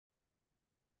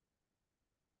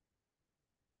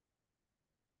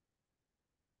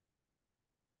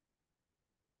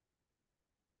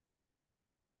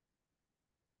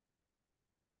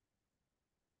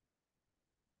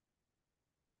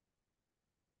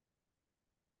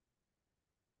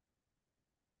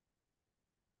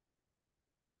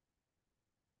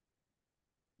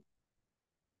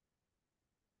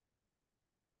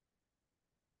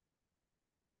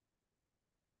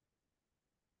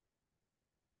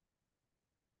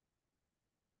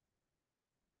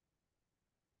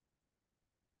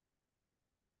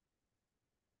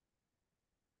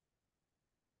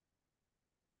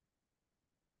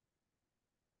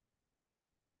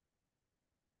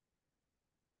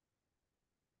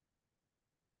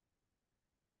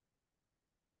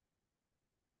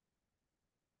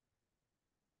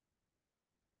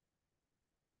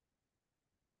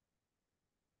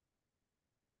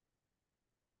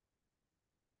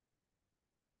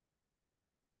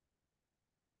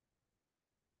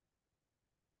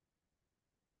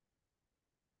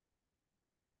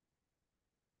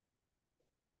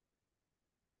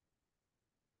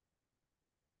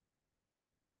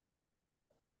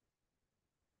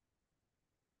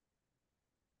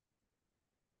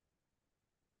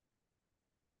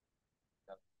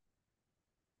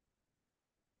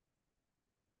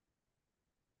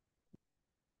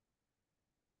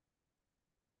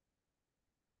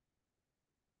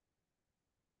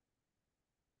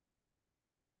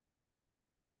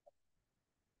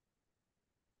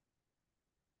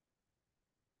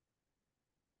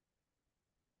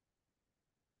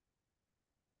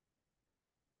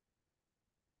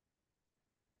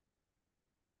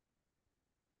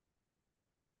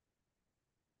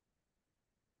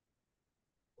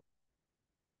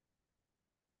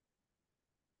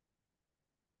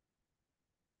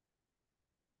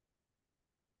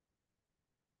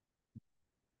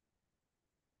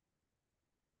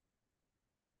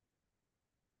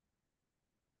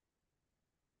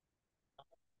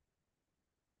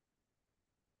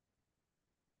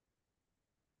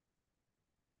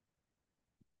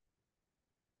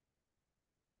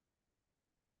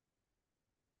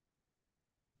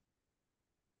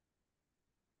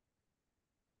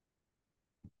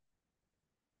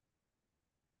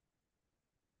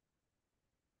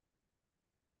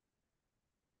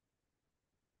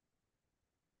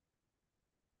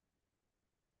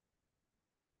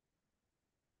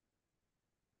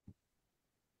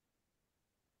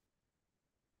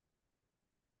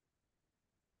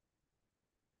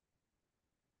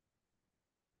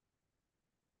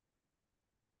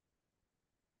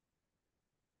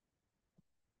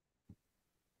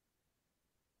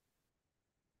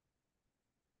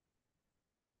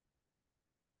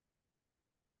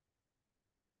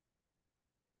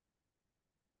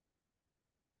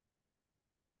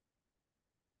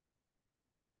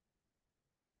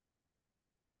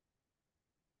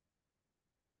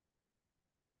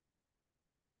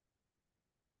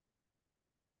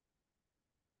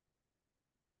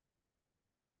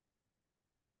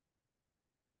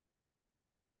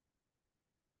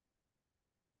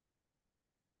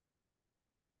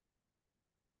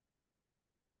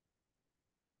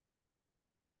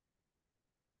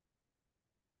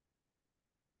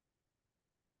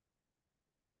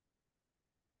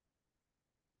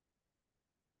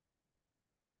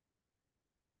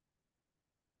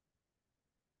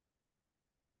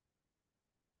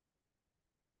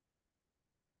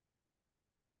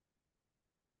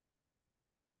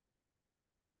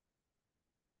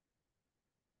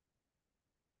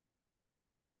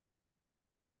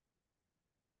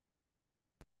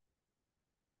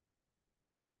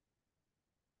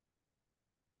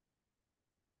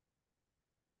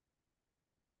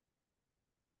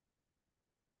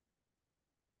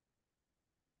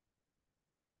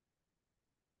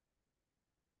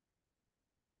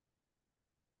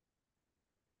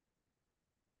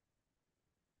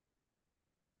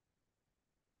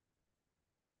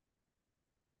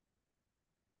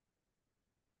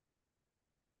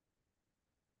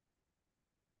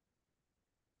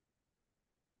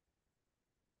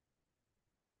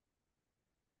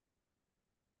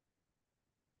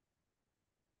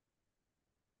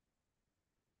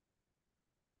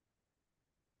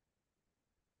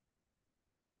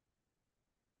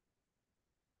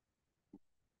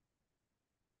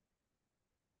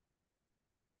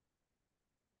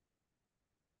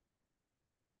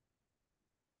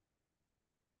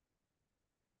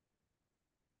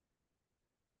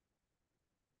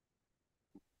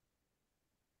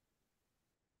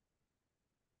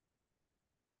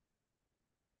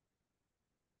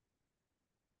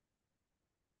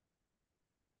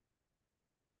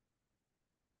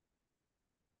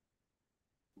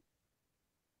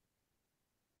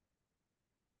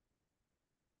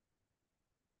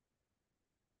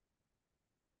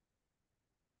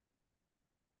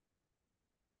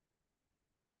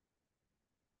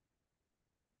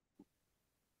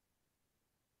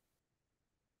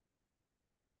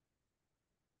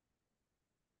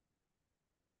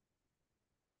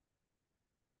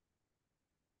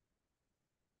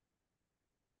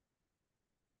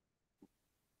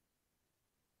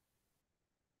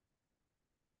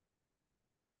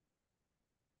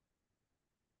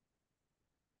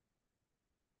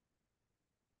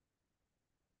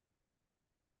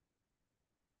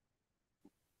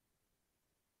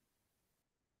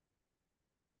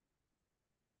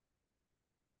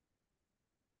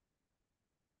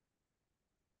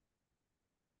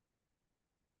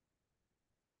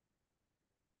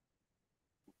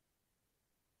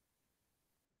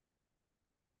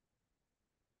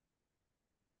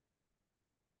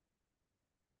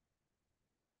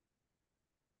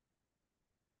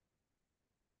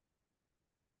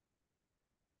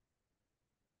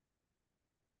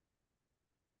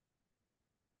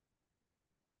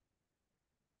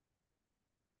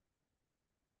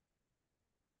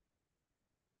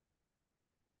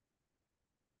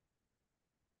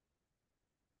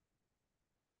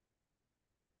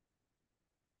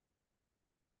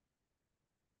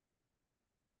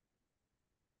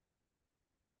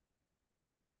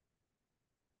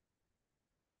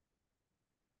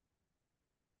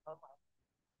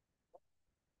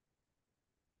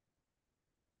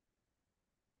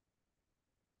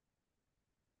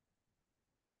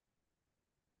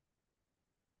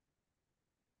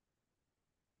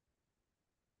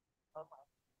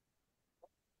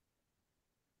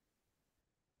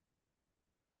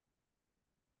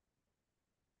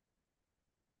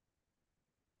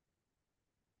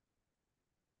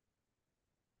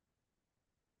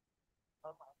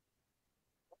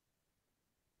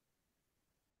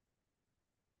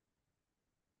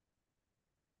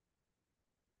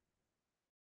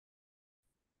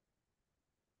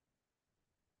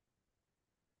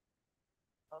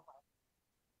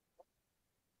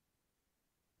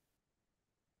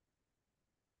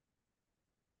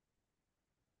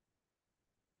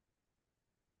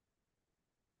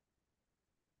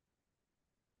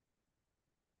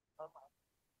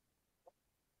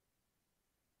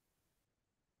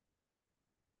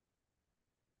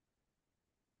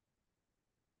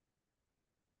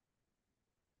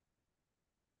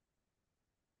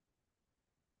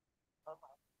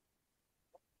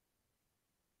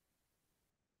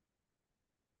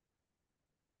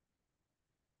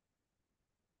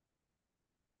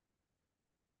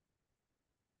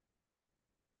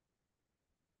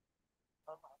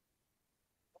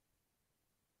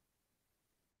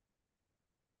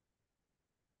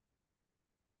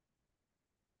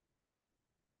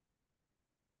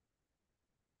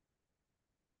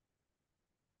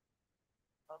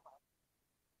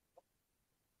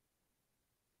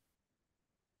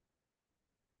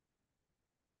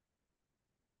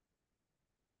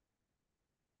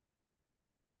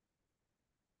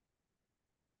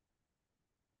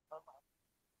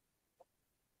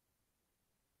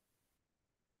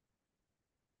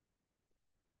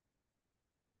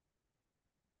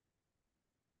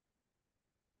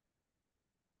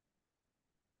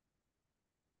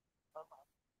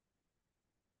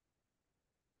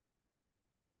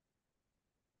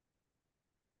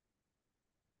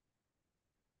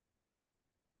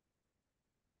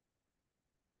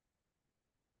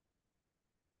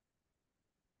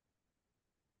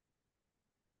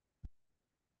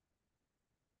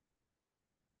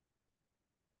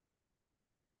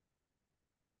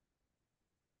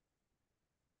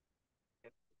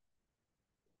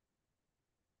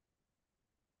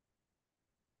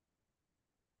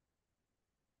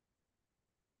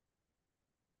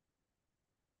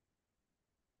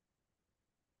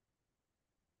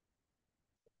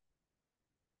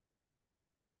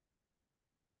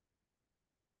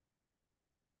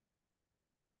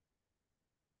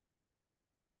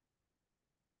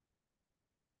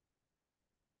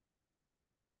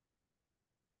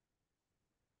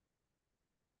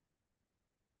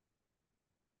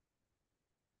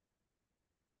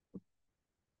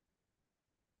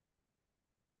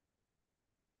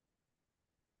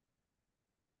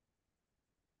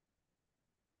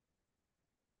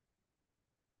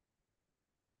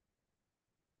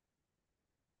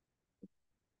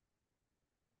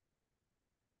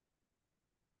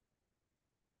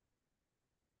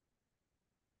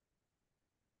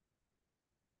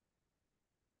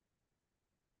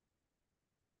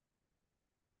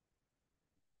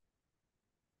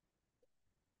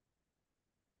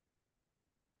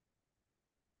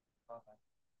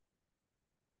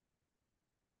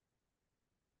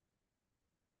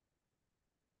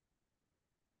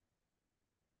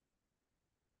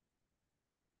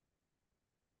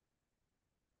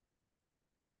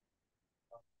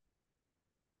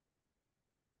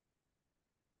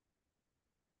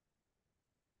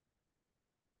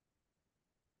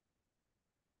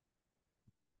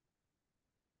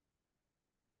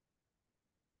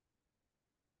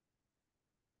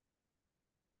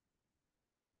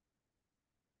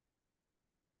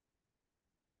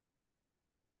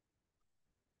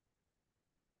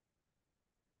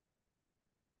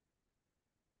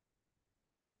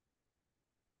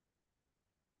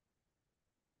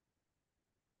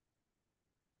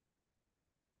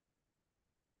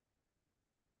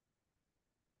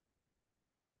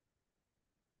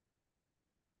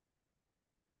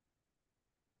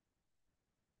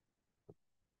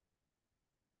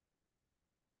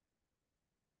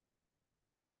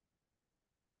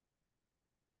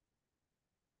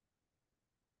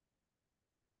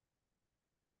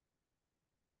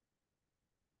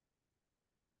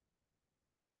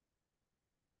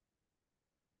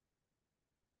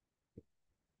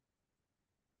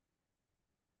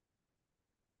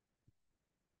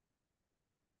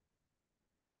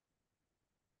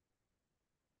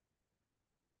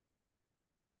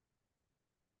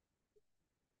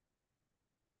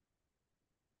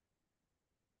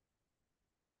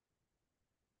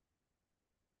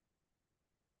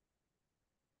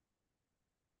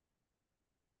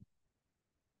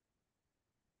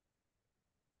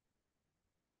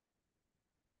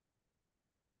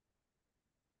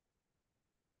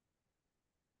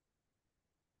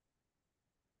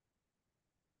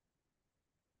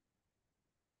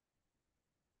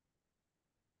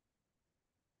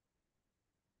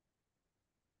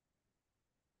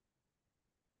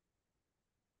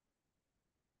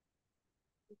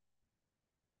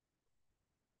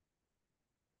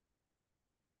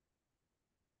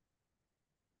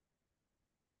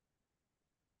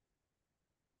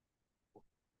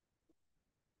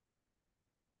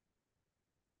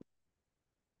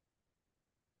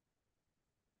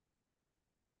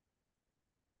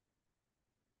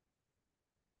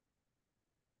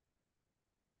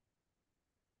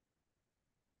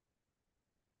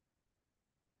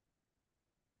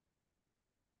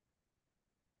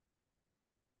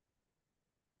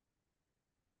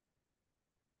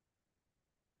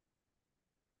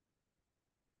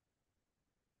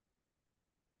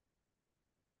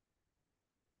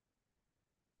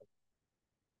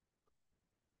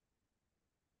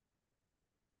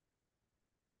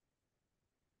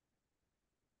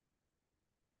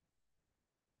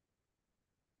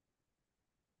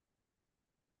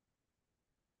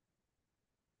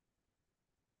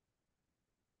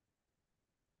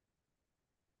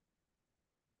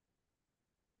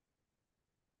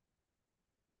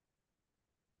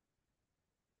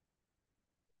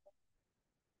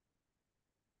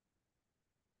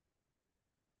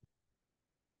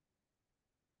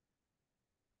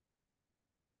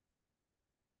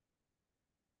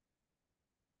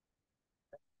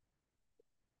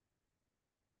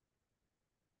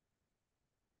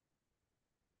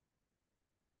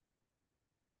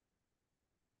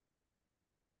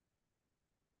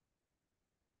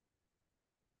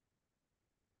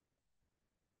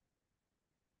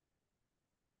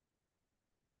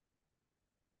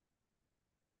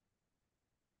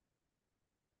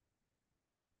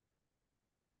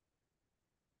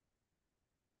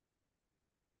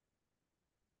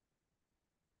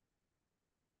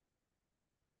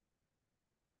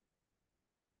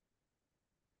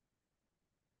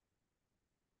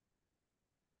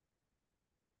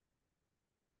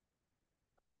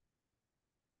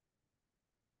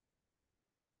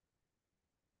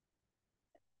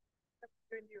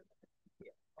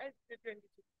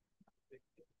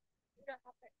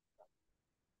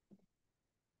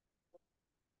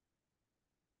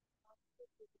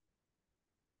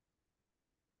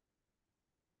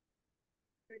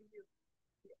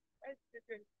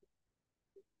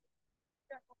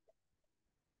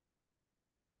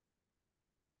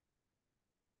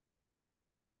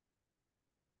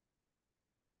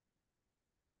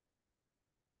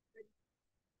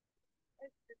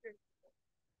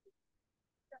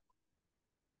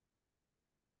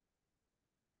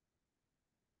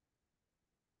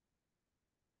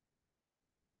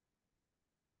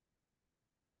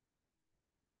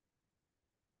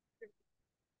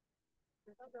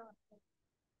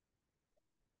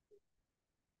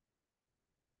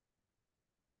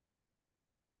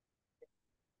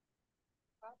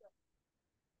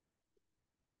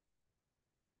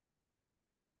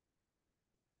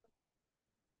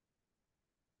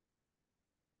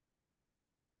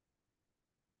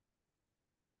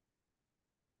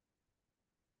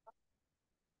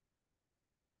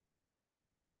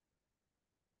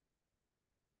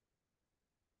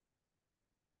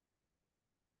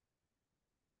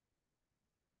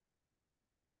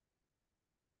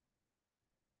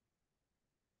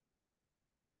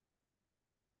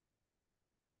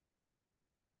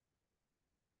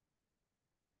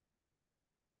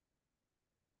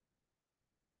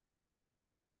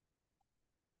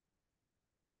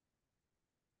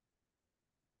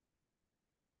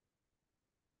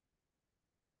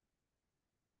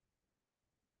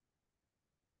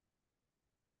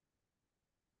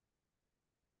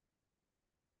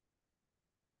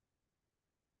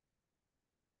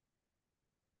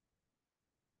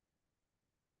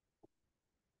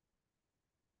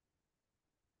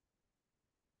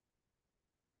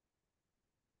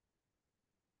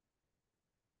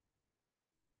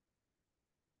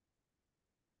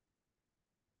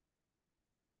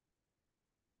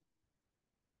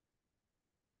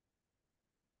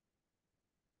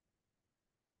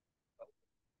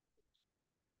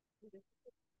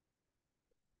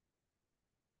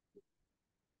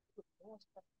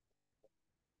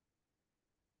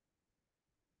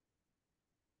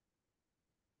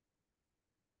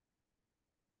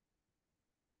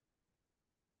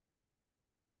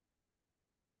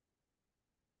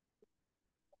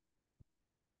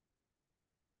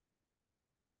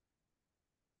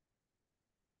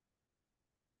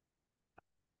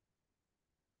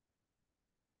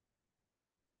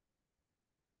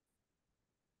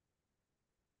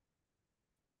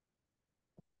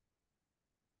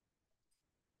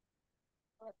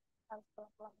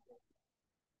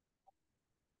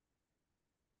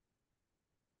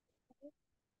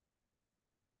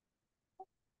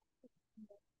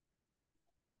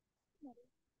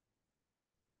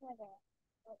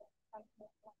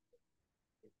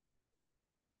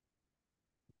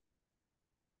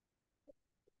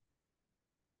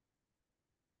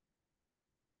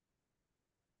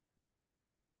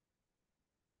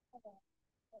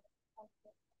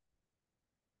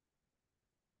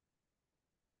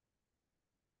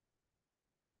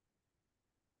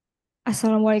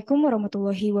Assalamualaikum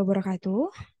warahmatullahi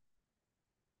wabarakatuh.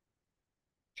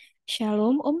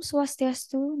 Shalom, Om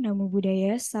Swastiastu, Namo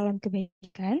Buddhaya, Salam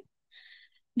Kebajikan.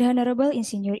 The Honorable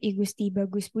Insinyur I Gusti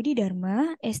Bagus Budi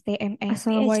Dharma, STMS,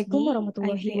 Assalamualaikum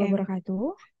warahmatullahi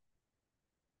wabarakatuh.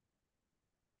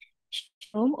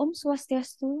 Shalom, Om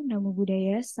Swastiastu, Namo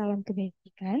Buddhaya, Salam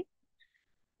Kebajikan.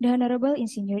 The Honorable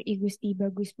Insinyur I Gusti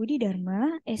Bagus Budi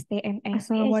Dharma, STMS,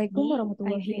 Assalamualaikum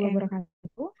warahmatullahi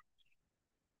wabarakatuh.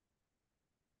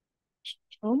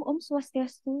 Shalom, Om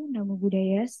Swastiastu, Namo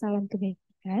Buddhaya, Salam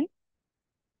Kebajikan.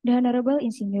 The Honorable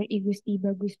Insinyur I Gusti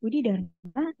Bagus Budi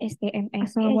Dharma, STMS,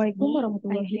 Assalamualaikum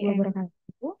warahmatullahi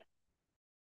wabarakatuh.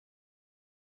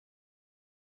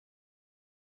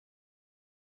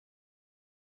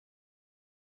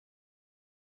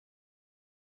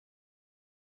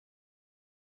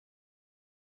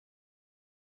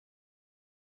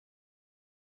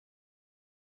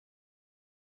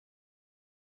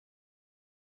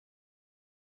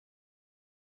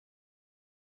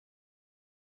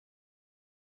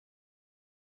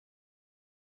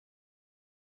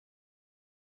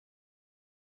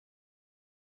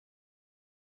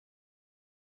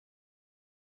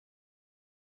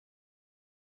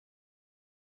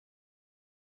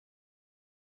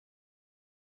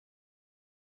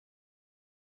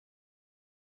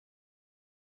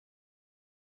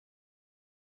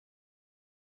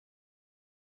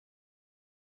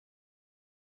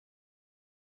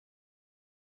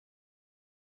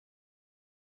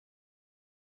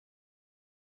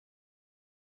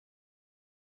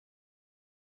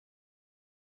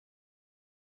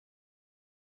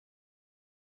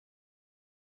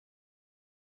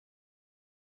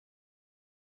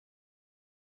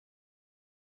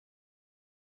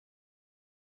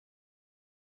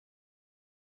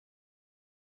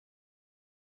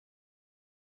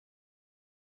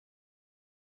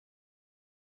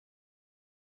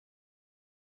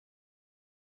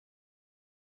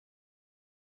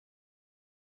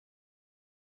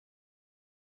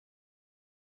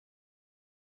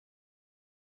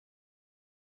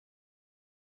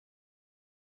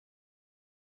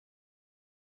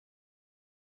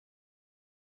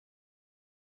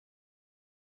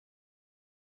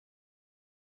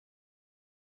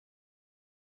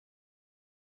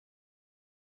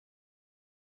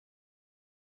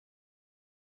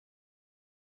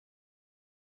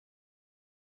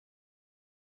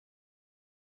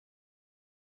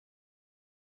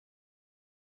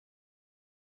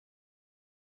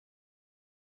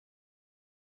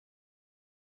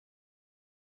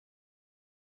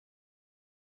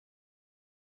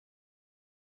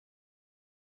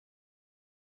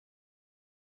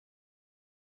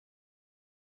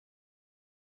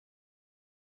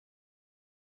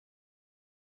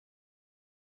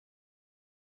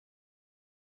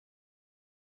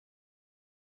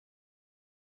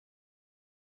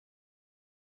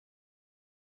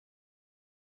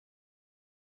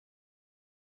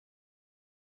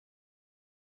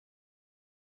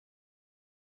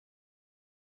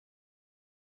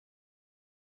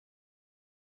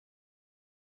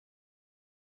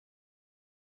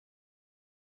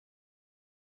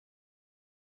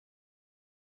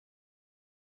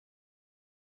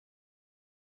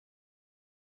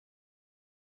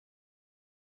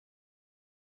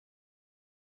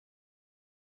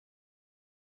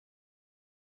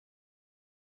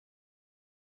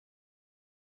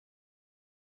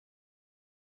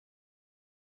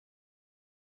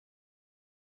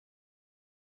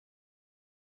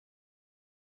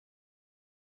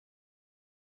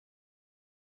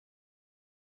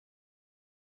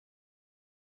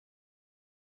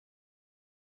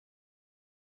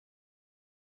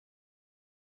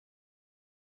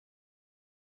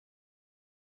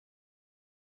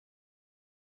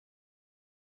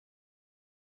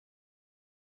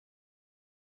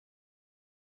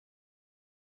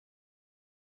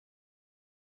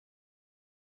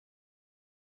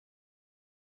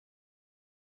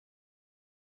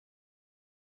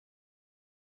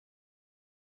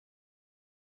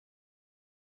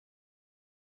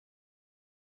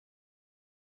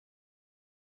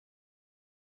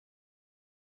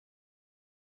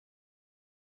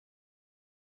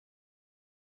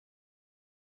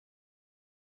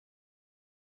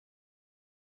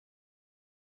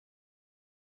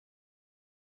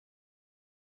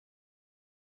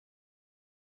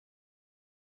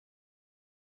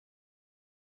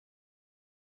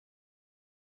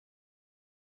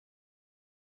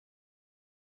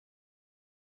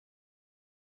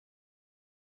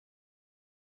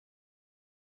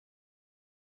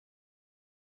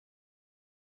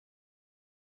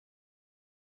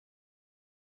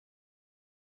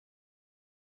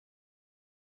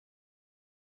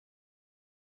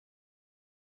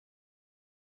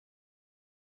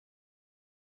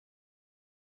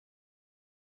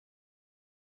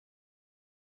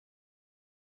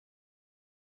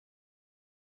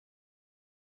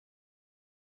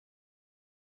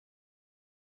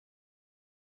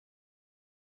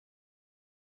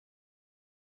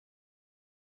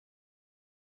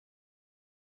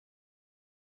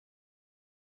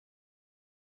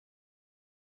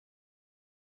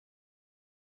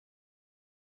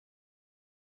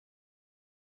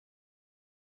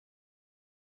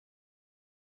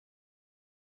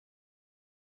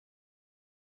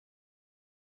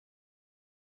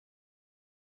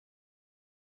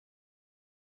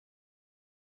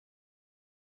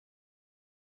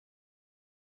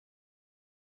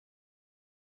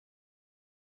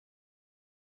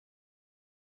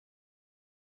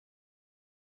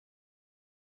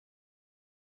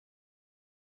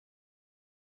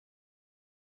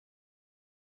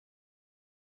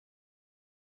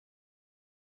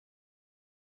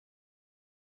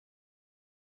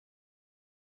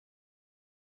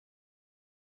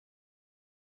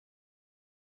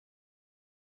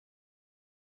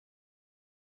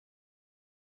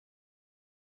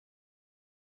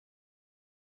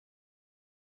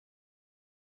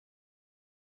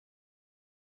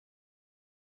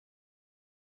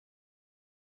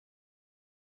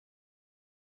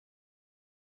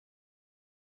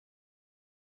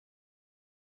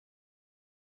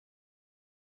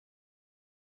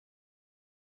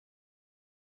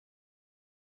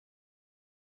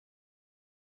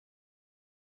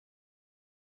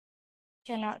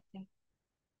 Cannot.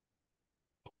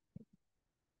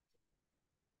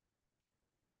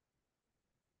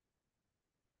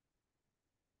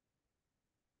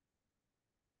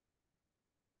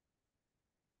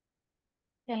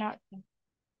 Cannot.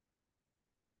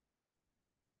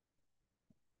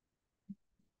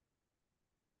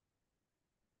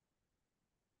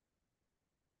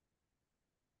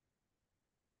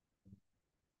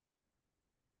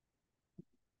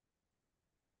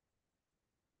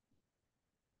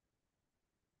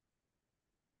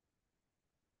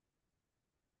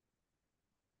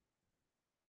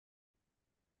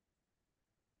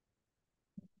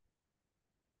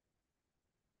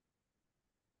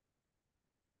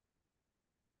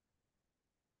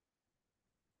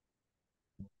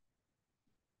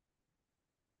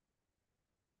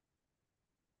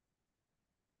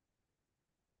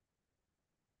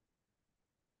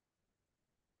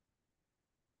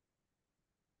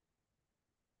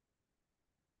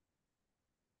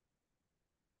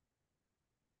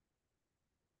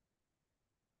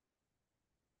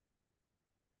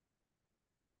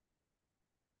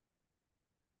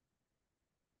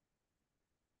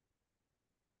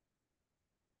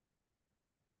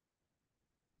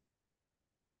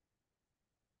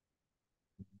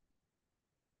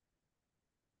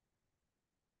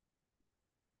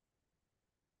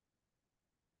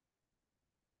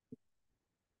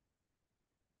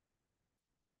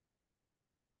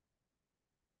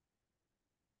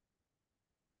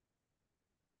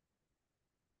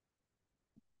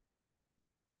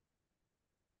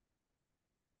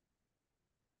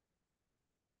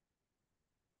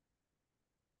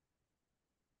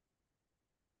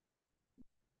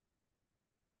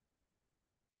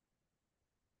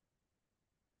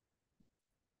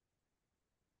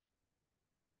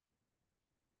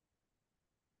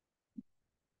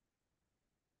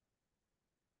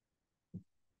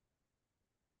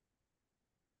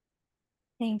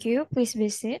 Thank you. Please be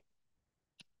seated.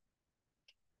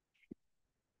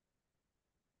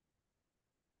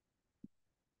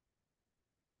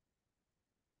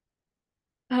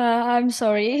 I'm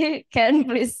sorry. Can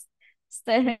please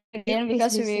stand again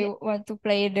because we want to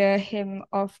play the hymn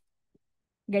of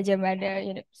Gajah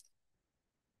Mada.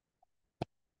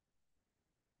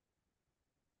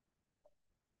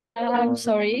 I'm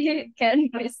sorry. Can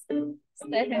please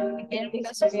stand again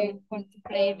because we want to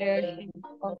play the hymn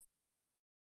of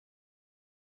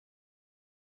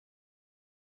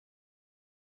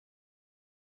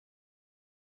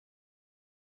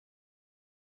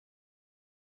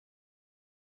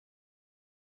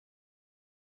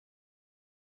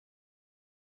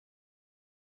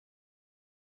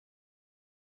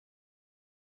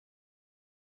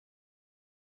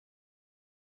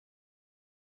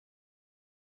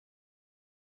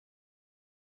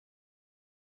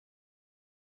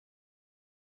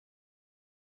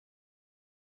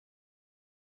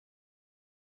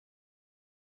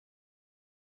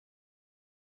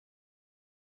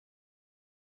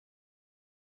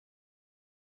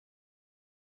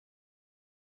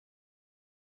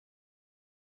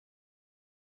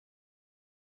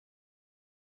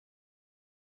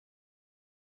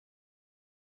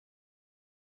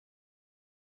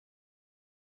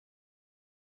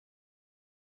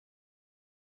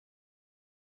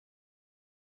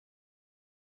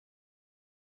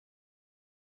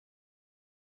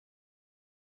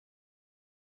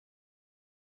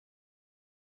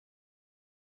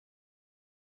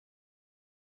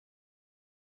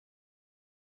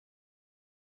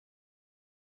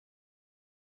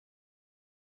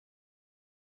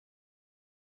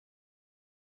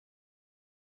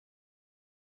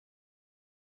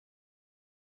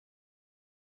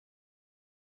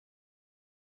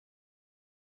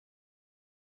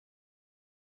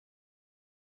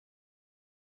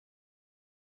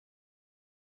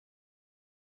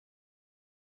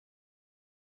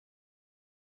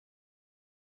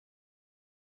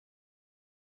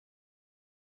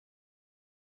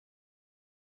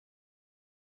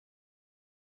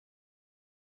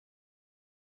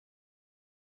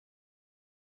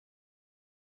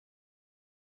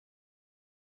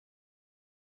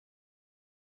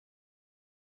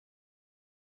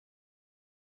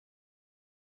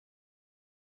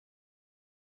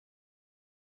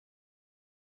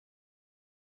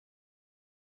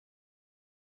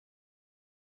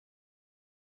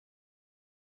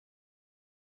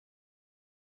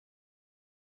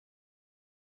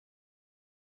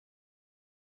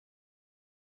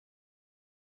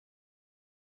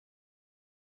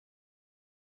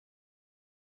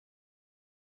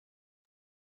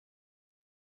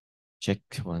Check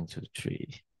 1, 2,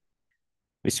 3.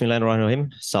 Bismillahirrahmanirrahim.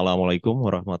 Assalamualaikum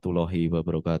warahmatullahi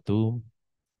wabarakatuh.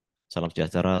 Salam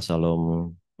sejahtera,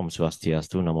 salam Om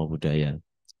Swastiastu, Namo Buddhaya.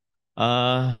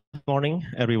 Good morning,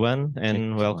 everyone,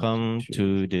 and welcome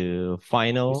to the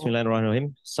final.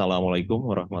 Bismillahirrahmanirrahim. Assalamualaikum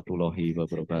warahmatullahi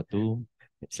wabarakatuh.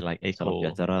 It's like echo. Salam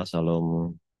sejahtera,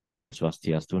 salam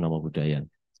Swastiastu, Namo Buddhaya.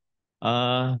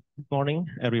 Good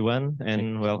morning, everyone,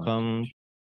 and welcome.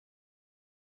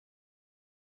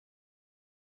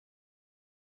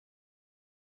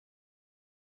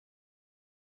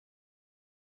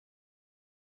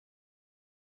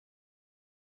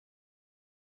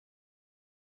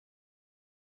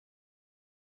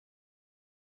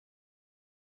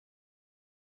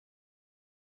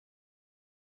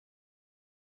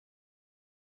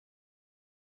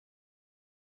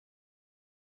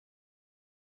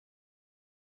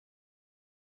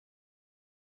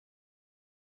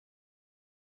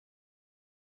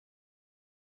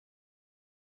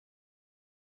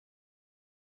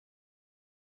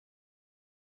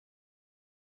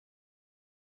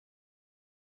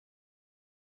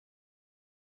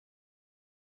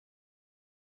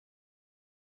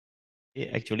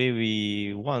 Actually,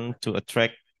 we want to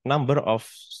attract number of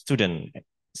students,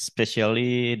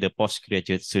 especially the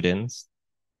postgraduate students,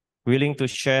 willing to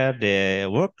share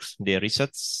their works, their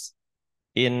research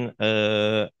in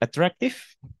attractive,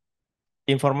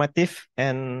 informative,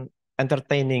 and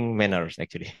entertaining manners,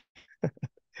 actually.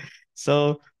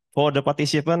 So for the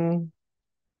participant,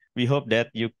 we hope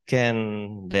that you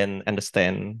can then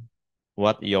understand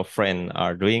what your friends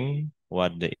are doing,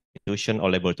 what the institution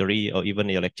or laboratory or even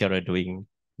your lecturer are doing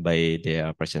by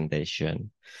their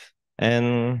presentation.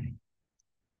 And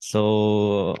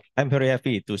so I'm very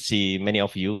happy to see many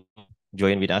of you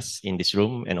join with us in this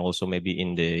room and also maybe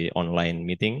in the online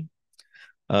meeting.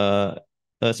 Uh,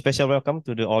 a special welcome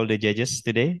to all the judges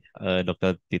today,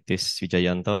 Dr. Titis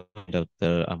Wijayanto,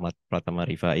 Dr. Ahmad Pratama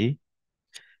Rifai,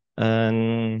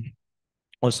 and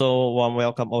also warm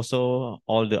welcome also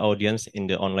all the audience in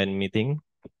the online meeting.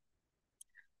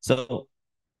 So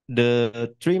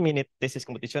the 3-minute thesis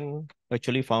competition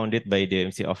actually founded by the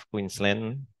MC of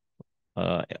Queensland,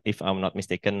 if I'm not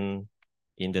mistaken,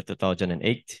 in the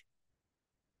 2008.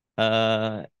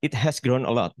 It has grown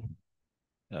a lot.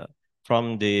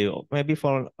 From the maybe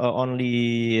for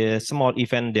only a small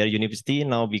event their university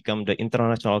now become the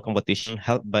international competition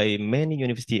held by many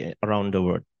universities around the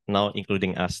world, now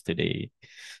including us today.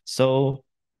 So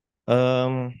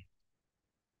the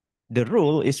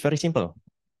rule is very simple.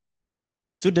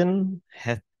 Students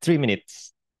have 3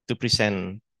 minutes to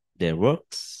present their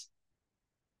works,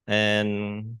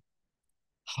 and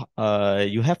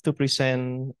you have to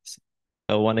present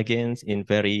one against in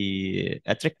very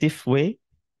attractive way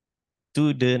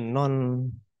to the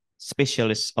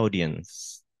non-specialist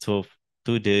audience, so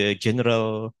to the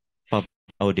general public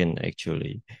audience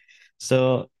actually.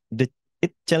 So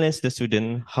it challenges the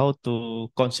student how to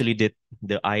consolidate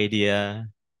the idea,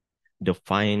 the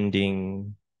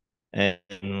finding,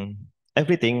 and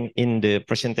everything in the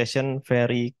presentation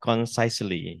very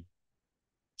concisely.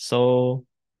 So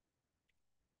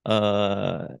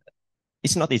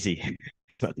it's not easy.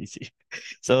 It's not easy.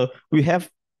 So we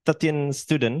have 13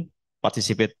 students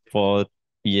participate for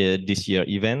this year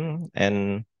event,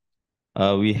 and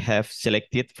we have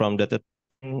selected from the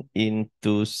 13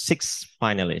 into 6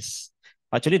 finalists.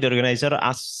 Actually, the organizer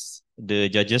asked the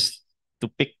judges to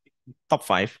pick top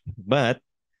 5, but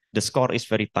the score is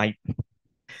very tight.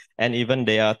 And even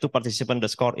there are 2 participants, the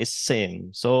score is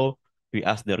same. So we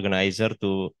asked the organizer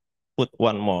to put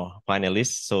one more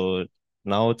finalist. So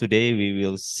now today we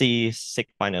will see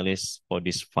 6 finalists for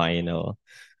this final.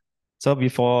 So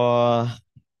before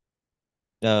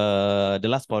the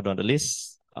last part on the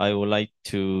list, I would like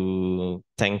to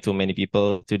thank too many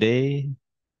people today,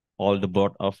 all the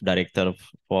board of director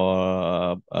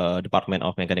for Department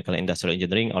of Mechanical and Industrial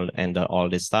Engineering and all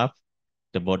the staff,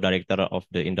 the board director of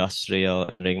the Industrial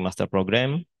Engineering Master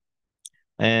Program,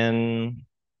 and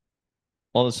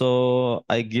also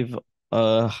I give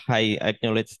a high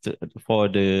acknowledge for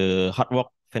the hard work,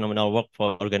 phenomenal work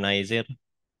for organizer,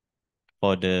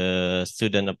 for the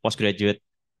student postgraduate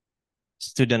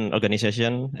student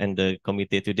organization and the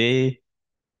committee today.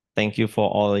 Thank you for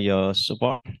all your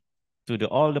support. To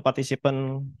all the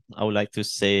participants, I would like to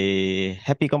say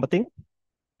happy competing,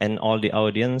 and all the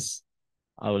audience,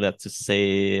 I would like to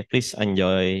say please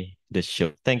enjoy the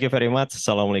show. Thank you very much.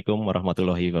 Assalamualaikum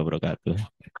warahmatullahi wabarakatuh.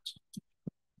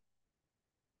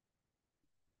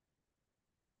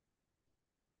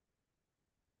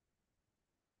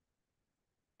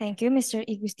 Thank you, Mr.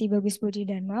 Igusti Bagus Budi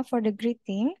Dharma, for the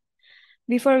greeting.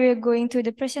 Before we are going to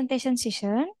the presentation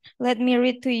session, let me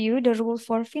read to you the rule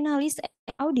for finalists and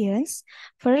audience.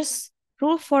 First,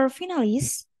 rule for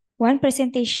finalists. One,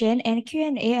 presentation and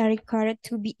Q&A are required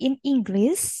to be in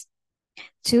English.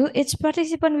 Two, each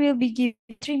participant will be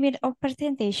given 3 minutes of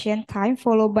presentation time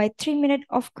followed by 3 minutes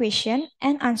of question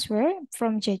and answer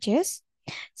from judges.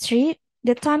 Three,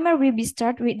 the timer will be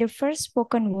start with the first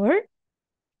spoken word.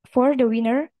 Four, the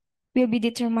winner will be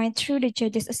determined through the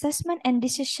judges' assessment and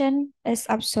decision as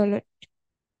absolute.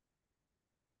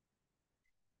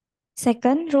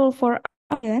 Second, rule for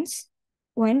audience.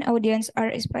 When audience are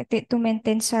expected to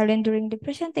maintain silence during the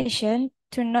presentation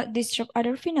to not disturb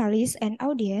other finalists and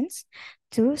audience.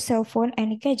 Two, cell phone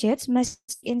and gadgets must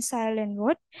be in silent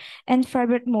mode and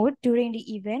vibrate mode during the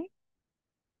event.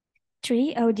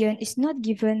 Three, audience is not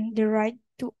given the right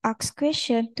to ask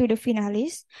questions to the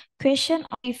finalists, question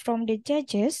only from the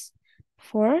judges.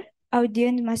 Four,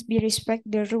 audience must be respect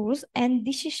the rules and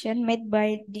decision made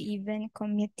by the event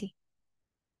committee.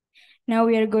 Now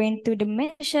we are going to the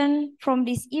mention from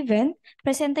this event,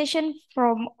 presentation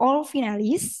from all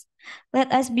finalists.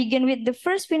 Let us begin with the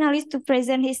first finalist to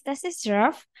present his thesis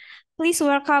draft. Please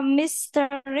welcome Mr.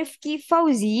 Rifki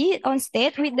Fauzi on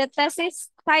stage with the thesis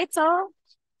title.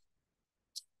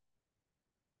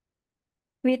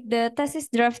 With the thesis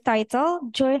draft title,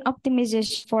 Joint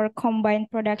Optimization for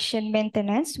Combined Production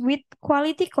Maintenance with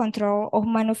Quality Control of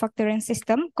Manufacturing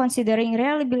System Considering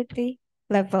Reliability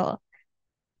Level.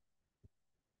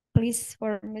 Please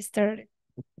for Mr.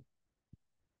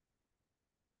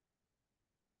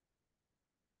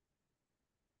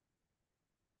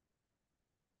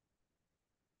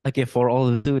 Okay, for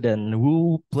all students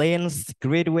who plans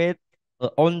graduate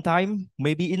on time,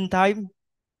 maybe in time,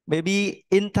 maybe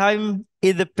in time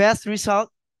in the best result.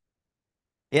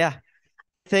 Yeah,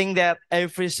 I think that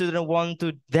every student want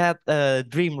to that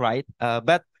dream, right?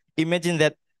 But imagine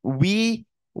that we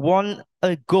want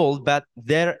a goal, but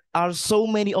there are so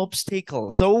many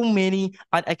obstacles, so many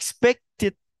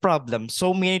unexpected problems,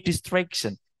 so many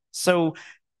distractions. So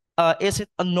is it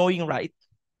annoying, right?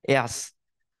 Yes.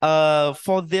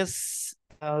 For this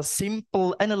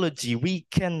simple analogy, we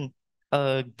can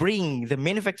bring the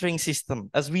manufacturing system.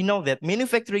 As we know that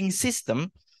manufacturing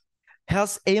system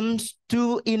has aims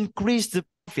to increase the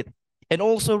profit and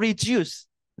also reduce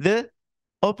the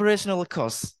operational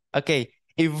costs. Okay,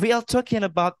 if we are talking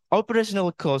about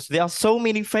operational costs, there are so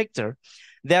many factors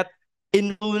that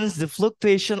influence the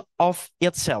fluctuation of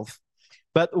itself.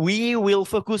 But we will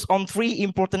focus on three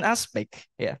important aspects.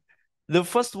 Yeah. The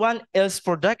first one is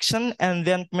production and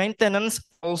then maintenance,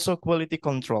 also quality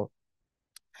control.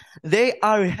 They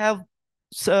have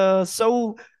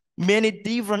so many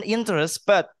different interests,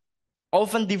 but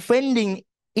often defending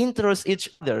interest each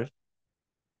other.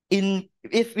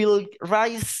 It will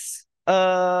rise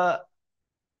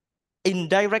in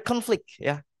direct conflict,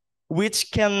 yeah,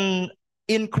 which can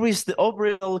increase the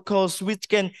overall cost, which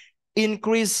can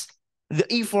increase the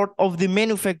effort of the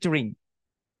manufacturing.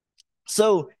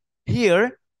 So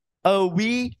here,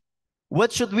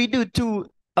 what should we do to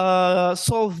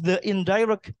solve the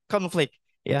indirect conflict?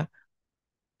 Yeah,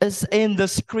 as in the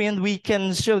screen, we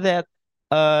can show that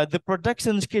the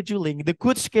production scheduling, the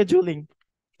good scheduling,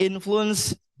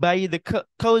 influenced by the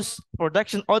cost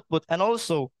production output, and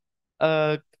also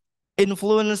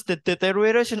influence the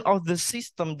deterioration of the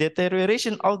system,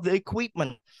 deterioration of the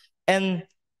equipment, and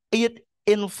it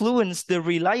influence the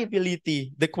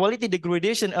reliability, the quality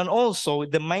degradation, and also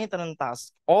the maintenance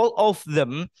tasks. All of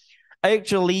them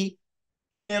actually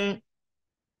can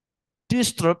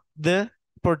disrupt the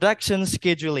production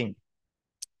scheduling.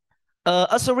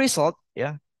 As a result,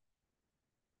 yeah,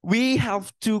 we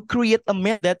have to create a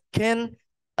method that can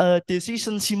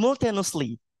decision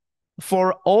simultaneously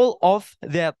for all of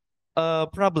that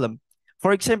problem.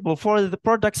 For example, for the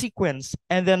product sequence,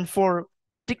 and then for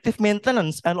predictive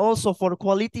maintenance, and also for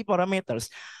quality parameters.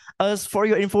 As for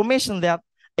your information, that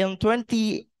in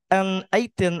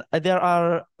 2018, there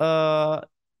are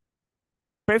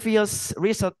previous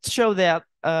research show that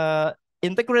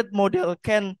integrated model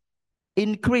can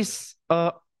increase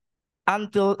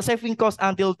until saving cost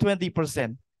until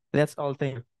 20%. That's all.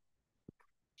 Thank you.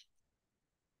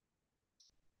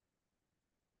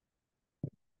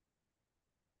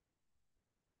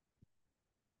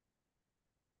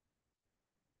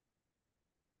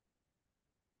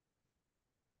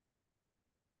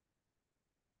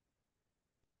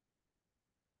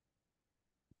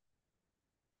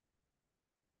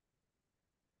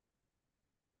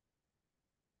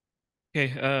 Okay,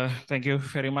 thank you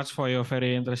very much for your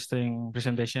very interesting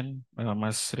presentation,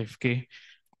 Mas Rifki.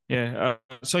 Yeah,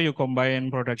 so you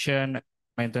combine production,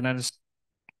 maintenance,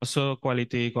 also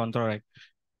quality control, right?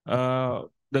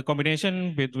 The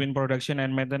combination between production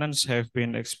and maintenance have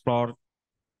been explored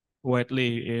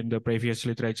widely in the previous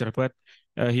literature, but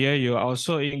here you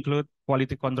also include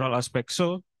quality control aspect.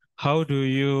 So how do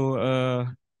you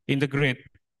integrate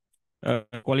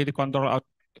quality control out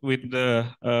with the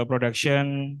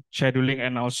production scheduling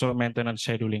and also maintenance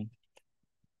scheduling?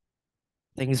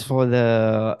 Thanks for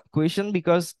the question,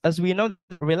 because as we know,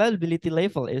 the reliability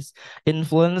level is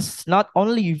influenced not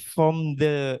only from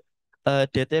the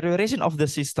deterioration of the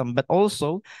system, but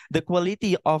also the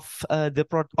quality of the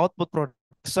output product.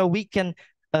 So we can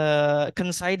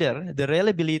consider the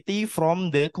reliability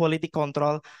from the quality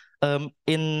control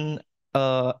in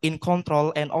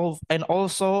control and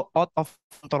also out of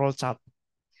control chart.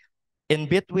 In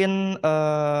between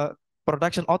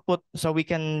production output, so we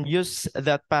can use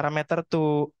that parameter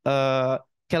to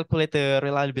calculate the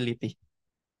reliability.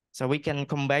 So we can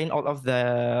combine all of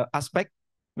the aspect.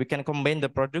 We can combine the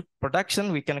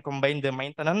production, we can combine the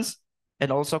maintenance,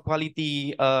 and also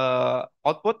quality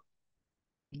output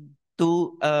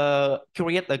to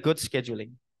create a good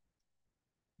scheduling.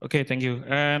 Okay, thank you.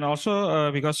 And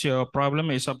also because your problem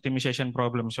is optimization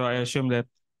problem, so I assume that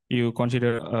you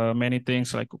consider many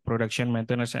things like production,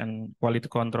 maintenance, and quality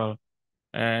control.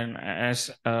 And as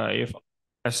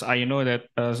I know that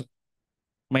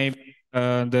maybe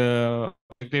the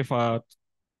objective are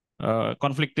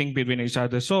conflicting between each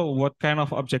other. So what kind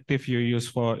of objective you use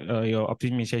for your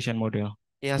optimization model?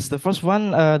 Yes, the first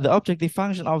one, the objective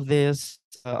function of this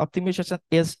optimization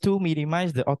is to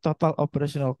minimize the total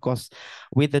operational cost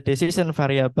with the decision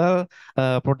variable,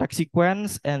 product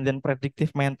sequence, and then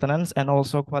predictive maintenance, and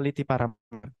also quality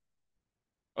parameter.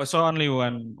 Also only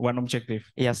one objective.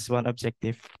 Yes, one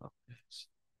objective.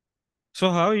 So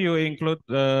how you include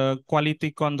the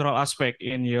quality control aspect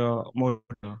in your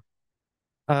model?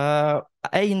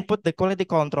 I input the quality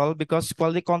control because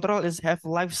quality control is have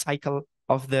life cycle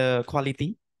of the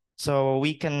quality. So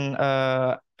we can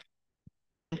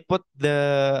input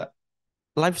the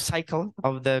life cycle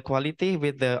of the quality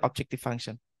with the objective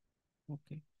function.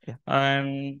 Okay. Yeah.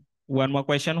 And one more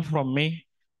question from me.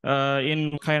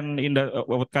 What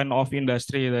kind of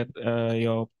industry that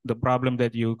the problem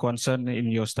that you concern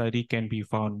in your study can be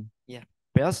found? Yeah.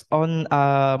 Based on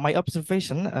my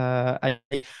observation,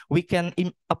 we can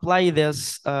apply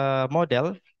this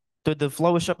model to the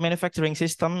flow shop manufacturing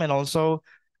system, and also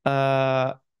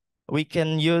we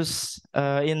can use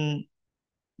in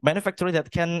manufacturing that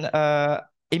can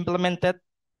implement that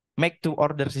make to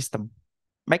order system,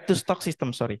 make to stock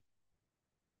system. Sorry.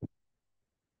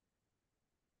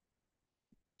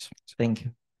 Thank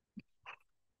you.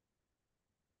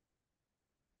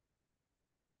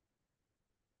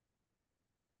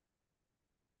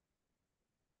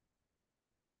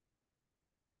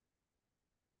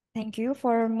 Thank you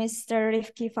for Mr.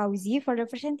 Rifki Fauzi for the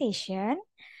presentation.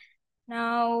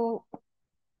 Now,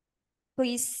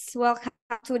 please welcome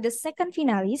to the second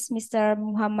finalist, Mr.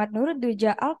 Muhammad Nur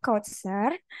Duja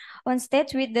Al-Kautsar, on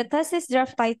stage with the thesis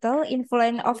draft title,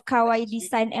 Influence of Kawaii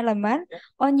Design Element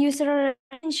on User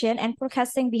Retention and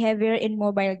Forecasting Behavior in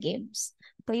Mobile Games.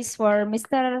 Please for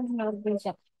Mr. Nur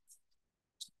Duja.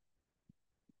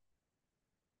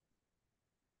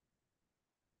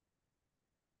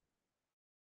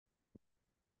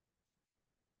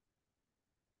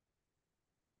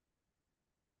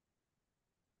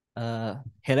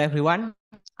 Hello everyone,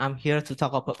 I'm here to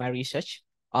talk about my research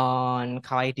on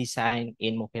kawaii design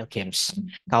in mobile games.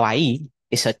 Kawaii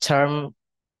is a term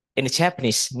in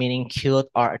Japanese meaning cute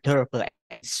or adorable.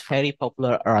 It's very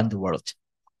popular around the world.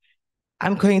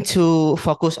 I'm going to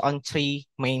focus on three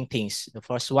main things. The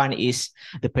first one is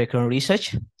the background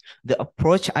research, the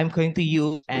approach I'm going to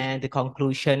use, and the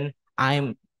conclusion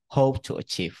I'm hope to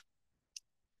achieve.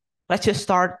 Let's just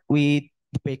start with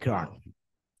the background.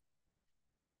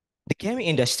 The gaming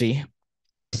industry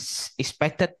is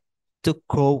expected to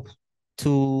grow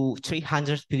to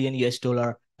 300 billion US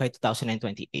dollar by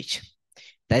 2028.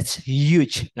 That's a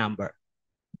huge number.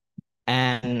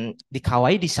 And the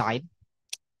kawaii design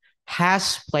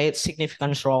has played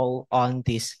significant role on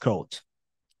this growth.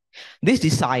 This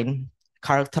design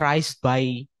characterized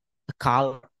by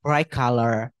the bright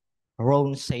color,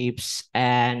 round shapes,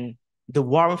 and the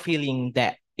warm feeling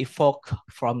that evoke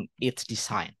from its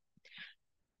design.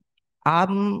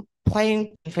 I'm planning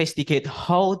to investigate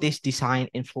how this design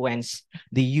influence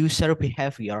the user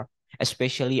behavior,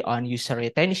 especially on user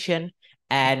retention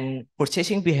and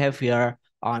purchasing behavior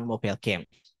on mobile games.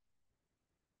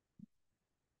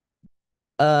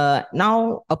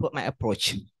 Now about my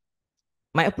approach.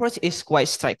 My approach is quite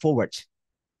straightforward.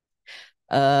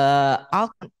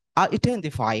 I'll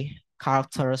identify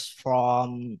characters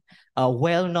from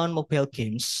well-known mobile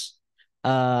games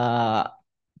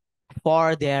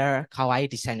for their kawaii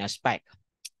design aspect.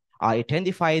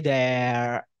 identify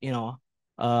their,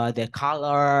 their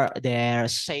color, their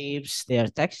shapes, their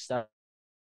texture.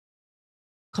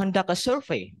 Conduct a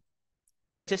survey.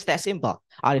 Just that simple.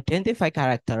 I'll identify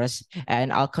characters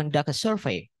and I'll conduct a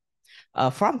survey.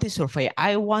 From this survey,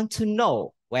 I want to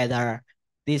know whether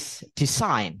this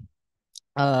design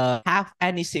have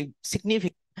any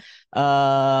significant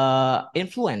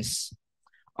influence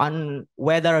on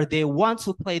whether they want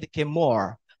to play the game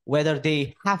more, whether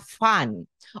they have fun,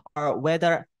 or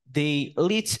whether they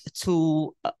lead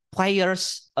to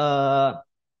players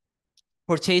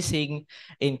purchasing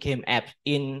in-game app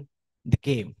in the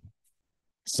game.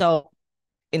 So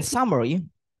in summary,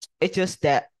 it's just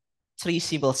that 3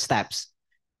 simple steps.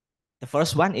 The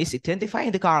first one is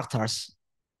identifying the characters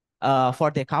for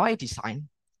the kawaii design.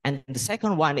 And the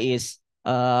second one is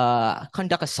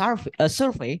conduct a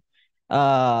survey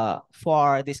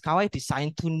for this kawaii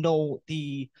design to know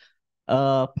the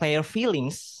player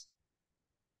feelings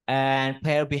and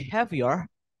player behavior.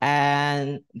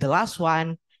 And the last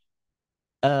one,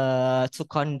 to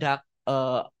conduct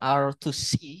or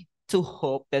to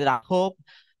hope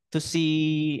to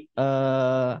see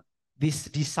this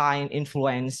design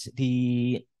influence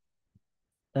the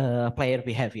player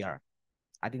behavior.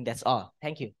 I think that's all.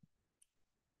 Thank you.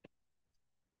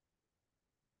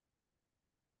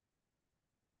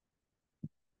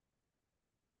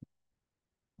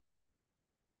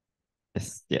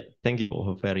 Yes, yeah, thank you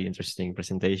for a very interesting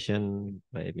presentation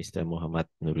by Mr. Muhammad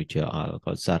Nuruja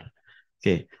Al-Kautsar.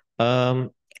 Okay,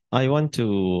 I want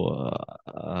to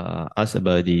ask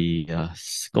about the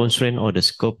constraint or the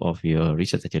scope of your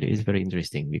research. Actually, it's very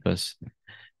interesting because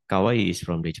kawaii is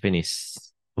from the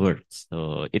Japanese word,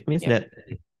 so it means that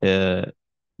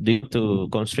due to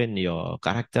constrain your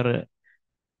character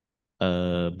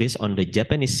based on the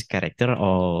Japanese character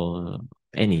or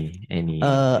any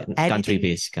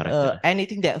country-based character.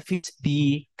 Anything that fits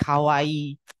the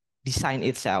kawaii design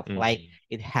itself, like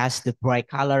it has the bright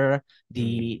color,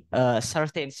 the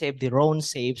certain shape, the round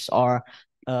shapes, or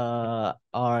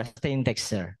certain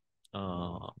texture.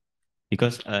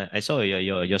 Because I saw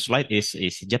your slide is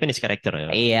Japanese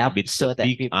character. Yeah, with so that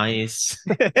big eyes.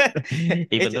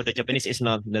 Even though the Japanese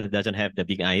doesn't have the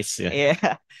big eyes.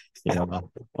 Yeah.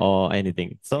 Or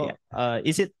anything. So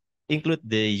is it include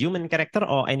the human character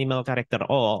or animal character,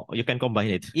 or you can combine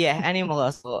it? Yeah, animal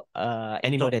also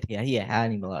included here. Yeah,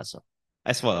 animal also.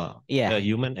 As well. Yeah.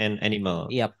 Human and animal.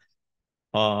 Yep.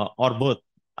 Or both.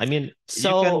 I mean,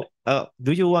 so you can,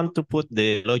 do you want to put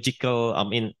the logical,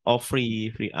 or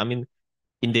free, I mean,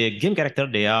 in the game character,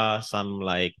 there are some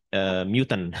like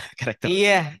mutant characters.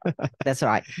 Yeah, that's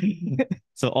right.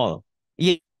 So all.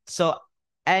 Yeah. So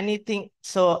anything.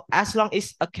 So as long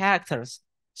as a characters.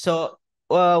 So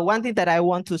one thing that I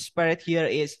want to spread here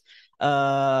is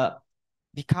the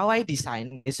kawaii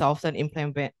design is often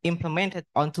implemented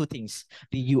on 2 things: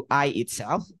 the UI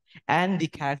itself and the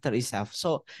character itself.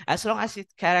 So as long as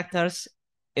it's characters,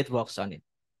 it works on it.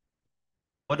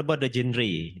 What about the genre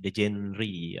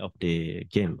of the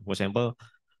game? For example,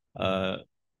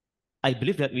 I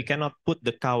believe that we cannot put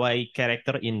the kawaii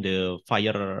character in the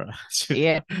fire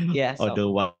yeah, or so, the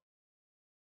what?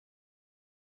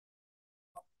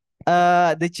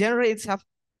 The genre itself,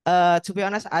 to be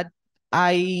honest,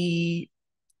 I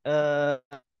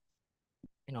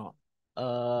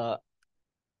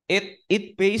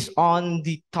it based on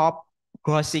the top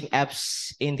grossing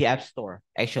apps in the App Store,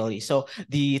 actually. So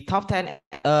the top 10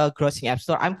 grossing App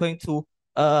Store, I'm going to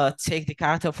take the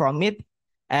character from it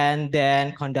and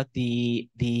then conduct the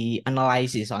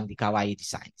analysis on the kawaii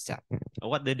design itself.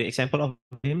 What the example of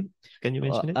him? Can you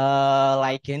mention it?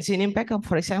 Like Genshin Impact,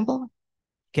 for example.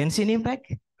 Genshin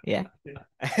Impact? Yeah.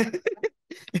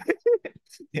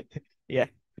 Yeah.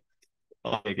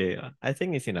 Okay, I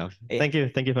think it's enough. Yeah. Thank you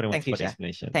very much for the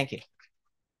explanation. Thank you.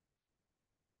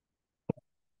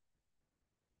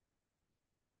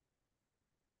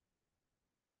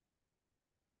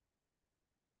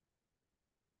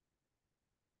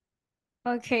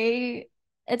 Okay,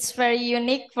 it's very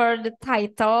unique for the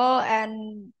title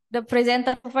and the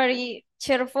presenter very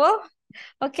cheerful.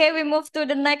 Okay, we move to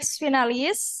the next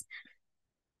finalist.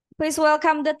 Please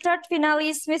welcome the third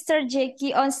finalist, Mr.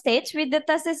 Jackie, on stage with the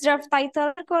thesis draft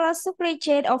title Circular Supply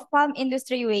Chain of Palm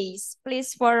Industry Waste.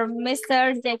 Please for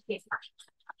Mr. Jackie.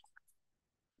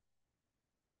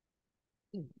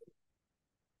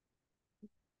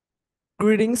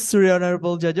 Greetings to the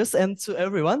honorable judges and to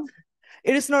everyone.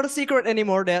 It is not a secret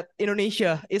anymore that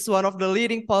Indonesia is one of the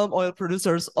leading palm oil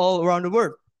producers all around the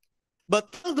world. But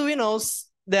little do we know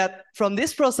that from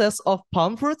this process of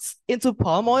palm fruits into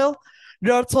palm oil,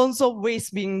 there are tons of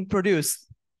waste being produced.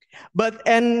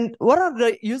 And what are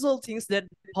the usual things that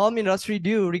palm industry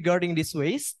do regarding this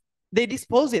waste? They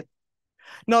dispose it.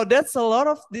 Now that's a lot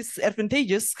of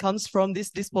disadvantages comes from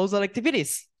these disposal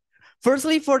activities.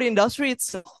 Firstly, for the industry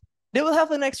itself, they will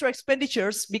have an extra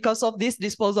expenditures because of this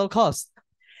disposal cost.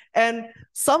 And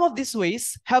some of these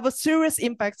waste have a serious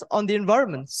impact on the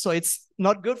environment. So it's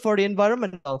not good for the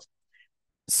environment.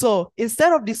 So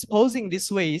instead of disposing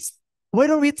this waste, why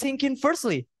don't we think in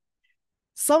firstly?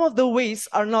 Some of the waste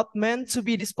are not meant to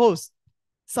be disposed.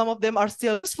 Some of them are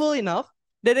still useful enough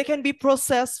that they can be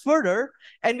processed further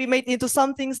and be made into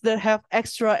some things that have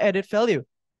extra added value.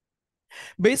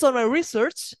 Based on my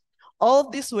research, all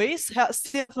of these waste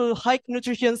still have high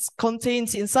nutrition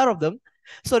contains inside of them,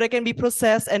 so they can be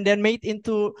processed and then made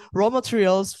into raw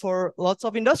materials for lots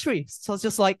of industry, such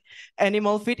as like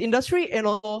animal feed industry and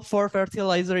also for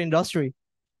fertilizer industry.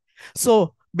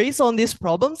 So based on these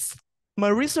problems, my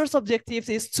research objective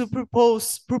is to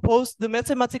propose the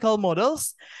mathematical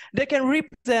models that can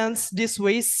represent these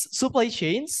waste supply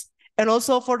chains. And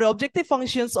also for the objective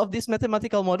functions of these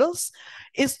mathematical models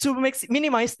is to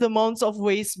minimize the amounts of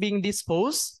waste being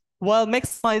disposed while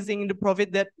maximizing the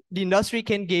profit that the industry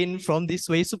can gain from this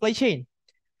waste supply chain.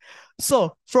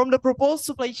 So from the proposed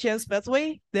supply chains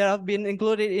pathway that have been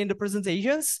included in the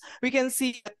presentations, we can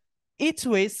see that each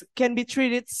waste can be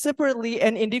treated separately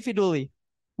and individually,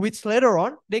 which later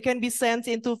on, they can be sent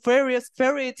into various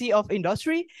variety of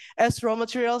industry as raw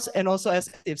materials and also as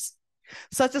actives.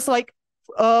 Such as like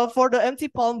for the empty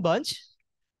palm bunch,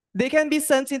 they can be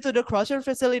sent into the crusher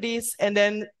facilities and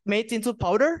then made into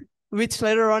powder, which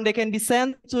later on they can be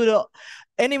sent to the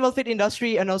animal feed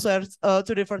industry and also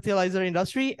to the fertilizer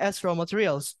industry as raw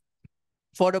materials.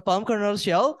 For the palm kernel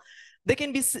shell, they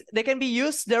can be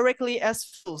used directly as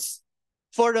fuels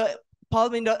for the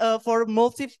palm for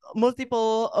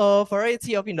multiple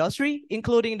variety of industry,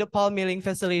 including the palm milling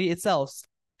facility itself.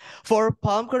 For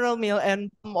palm kernel mill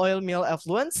and palm oil mill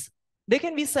effluents, they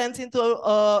can be sent into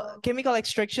chemical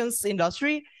extractions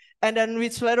industry, and then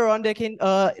which later on they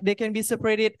can be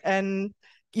separated and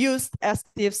used as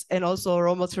actives and also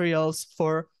raw materials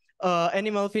for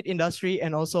animal feed industry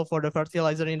and also for the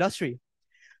fertilizer industry.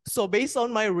 So based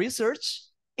on my research,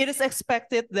 it is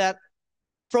expected that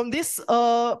from this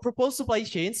proposed supply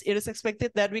chains, it is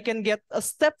expected that we can get a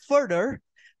step further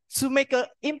to make an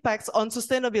impact on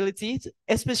sustainability,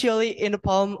 especially in the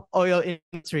palm oil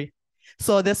industry.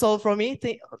 So that's all from me.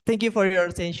 Thank you for your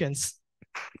attention.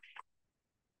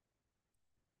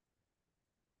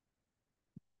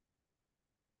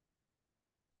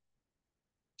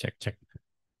 Check.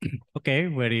 Okay,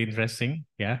 very interesting.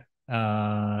 Yeah.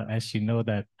 As you know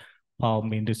that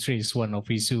palm industry is one of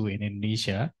issue in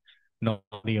Indonesia, not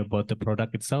only about the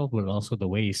product itself, but also the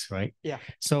waste, right? Yeah.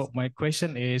 So my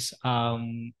question is,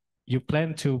 you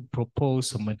plan to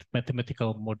propose a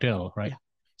mathematical model, right? Yeah.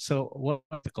 So what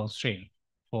are the constraint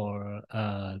for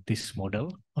this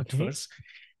model first?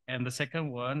 And the second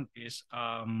one is,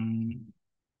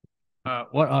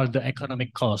 what are the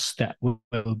economic costs that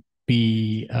will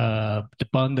be the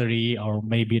boundary, or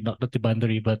maybe not the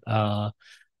boundary, but the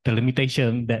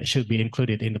limitation that should be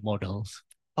included in the models?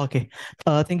 Okay,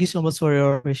 thank you so much for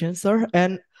your question, sir.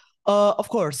 And of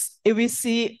course, if we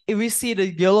see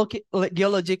the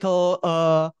geological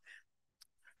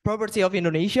property of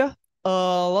Indonesia,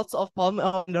 lots of palm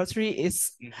industry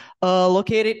is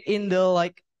located in the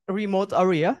like remote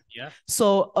area. Yeah.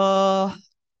 So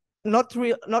not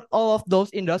all of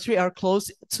those industry are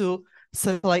close to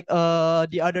like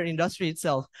the other industry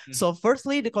itself. So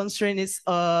firstly, the constraint is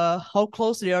how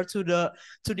close they are to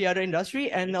the other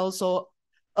industry, and also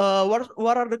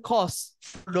what are the costs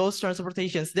for those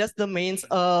transportations. That's the main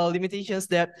limitations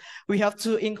that we have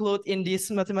to include in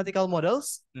these mathematical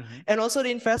models. And also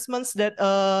the investments that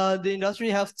the industry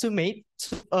have to make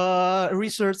to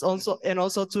research also, and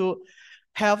also to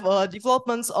have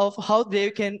developments of how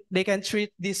they can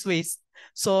treat this waste.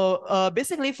 So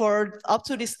basically, for up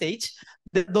to this stage,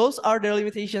 those are the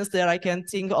limitations that I can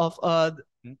think of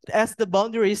as the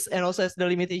boundaries and also as the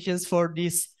limitations for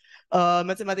this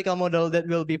mathematical model that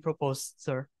will be proposed,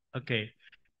 sir. Okay,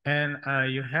 and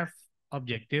you have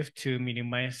objective to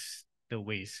minimize the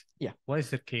waste. Yeah. What is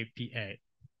the KPI?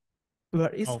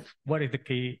 What is the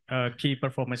key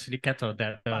performance indicator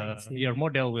that your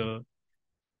model will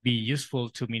be useful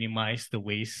to minimize the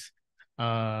waste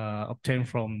obtained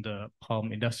from the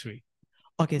palm industry?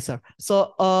 Okay, sir.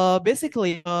 So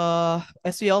basically,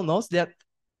 as we all know, that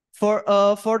for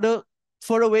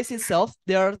the waste itself,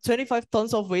 there are 25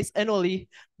 tons of waste annually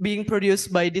being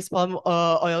produced by this palm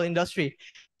oil industry.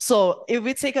 So if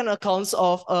we take an account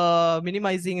of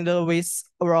minimizing the waste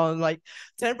around like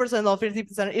 10% or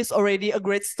 50% is already a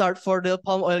great start for the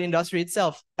palm oil industry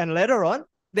itself. And later on,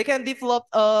 they can develop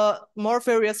more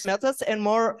various methods and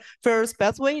more various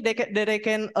pathway that they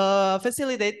can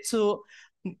facilitate to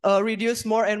reduce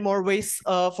more and more waste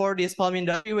for this palm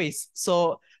industry waste.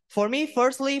 So for me,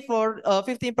 firstly, for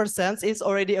 15% is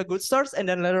already a good start, and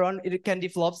then later on it can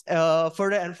develop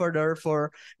further and further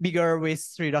for bigger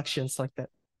waste reductions like that.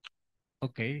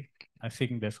 Okay, I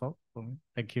think that's all for me.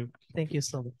 Thank you. Thank you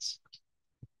so much.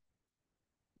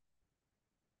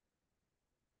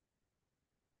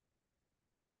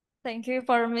 Thank you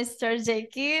for Mr.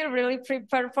 Jackie, really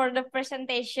prepared for the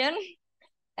presentation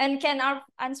and can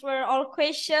answer all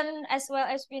questions as well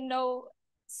as we know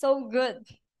so good.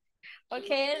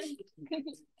 Okay.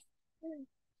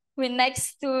 We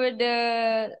next to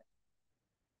the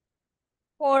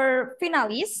four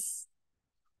finalists.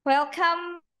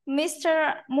 Welcome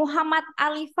Mr. Muhammad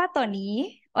Ali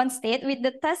Fatoni on stage with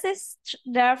the thesis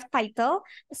draft title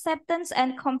Acceptance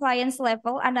and Compliance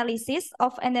Level Analysis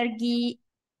of Energy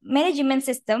Management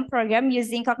System Program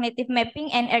Using Cognitive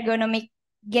Mapping and Ergonomic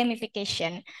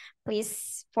Gamification.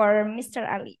 Please, for Mr.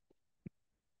 Ali.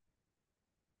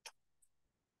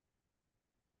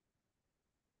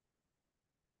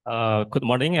 Good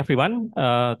morning, everyone.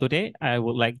 Today, I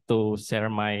would like to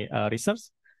share my research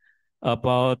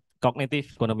about cognitive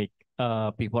economic.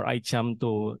 Before I jump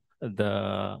to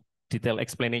the detailed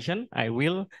explanation, I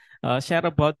will share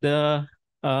about the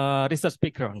research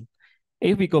background.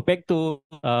 If we go back to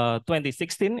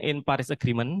 2016 in Paris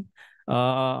Agreement,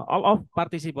 all of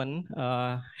participants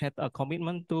had a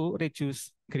commitment to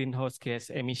reduce greenhouse gas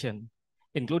emission,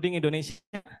 including Indonesia.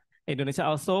 Indonesia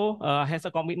also has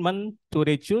a commitment to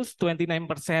reduce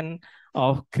 29%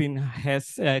 of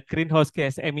greenhouse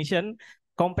gas emission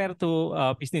compared to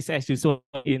business as usual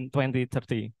in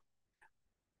 2030.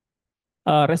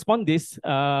 Respond this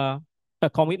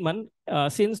commitment,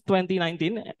 since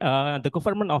 2019, the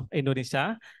government of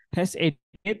Indonesia has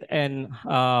educated and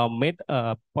made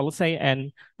policy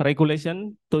and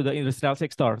regulation to the industrial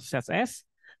sector, such as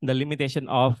the limitation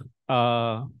of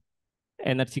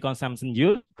energy consumption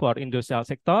use for industrial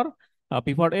sector.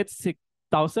 Before it's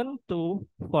 6,000 to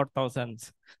 4,000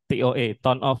 TOA,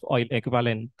 ton of oil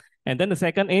equivalent. And then the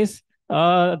second is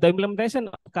the implementation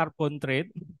of carbon trade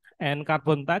and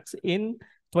carbon tax in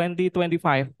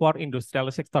 2025 for industrial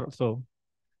sector. So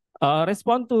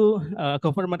respond to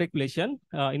government regulation,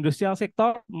 industrial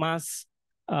sector must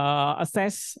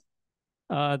assess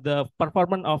the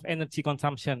performance of energy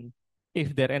consumption.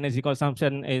 If their energy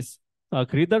consumption is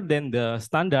greater than the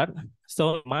standard,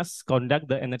 so must conduct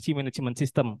the energy management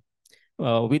system,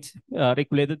 which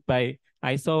regulated by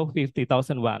ISO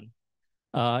 50001.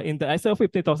 In the ISO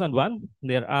 50001,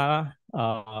 there are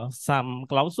some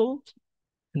clauses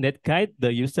that guide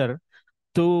the user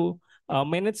to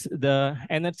manage the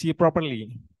energy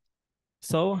properly.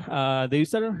 So the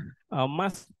user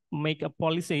must make a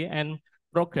policy and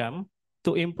program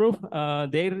to improve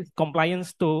their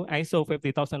compliance to ISO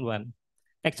 50001.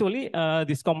 Actually,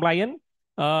 this compliance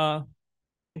can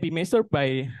be measured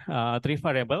by three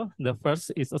variables. The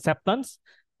first is acceptance,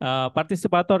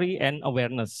 participatory, and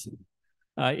awareness.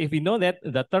 If we know that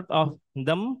the third of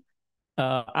them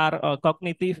are a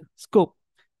cognitive scope,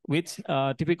 which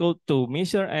difficult to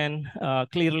measure and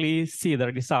clearly see the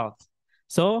results.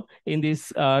 So in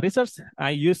this research,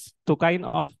 I use two kind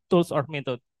of tools or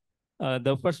methods.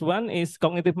 The first one is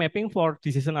cognitive mapping for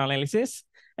decision analysis,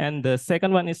 and the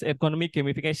second one is economic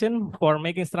gamification for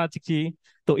making strategy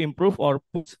to improve or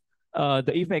push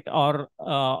the effect or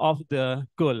of the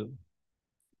goal.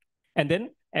 And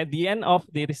then at the end of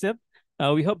the research,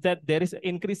 we hope that there is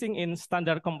increasing in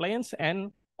standard compliance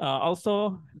and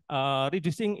also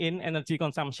reducing in energy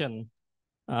consumption.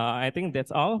 I think that's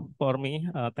all for me.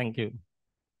 Thank you.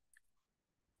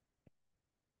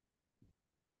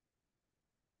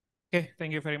 Okay,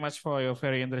 thank you very much for your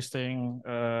very interesting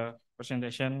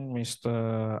presentation, Mr.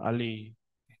 Ali.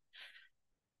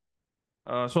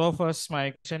 So first,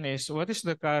 my question is, what is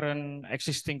the current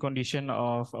existing condition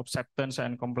of acceptance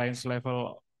and compliance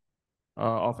level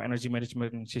of energy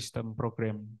management system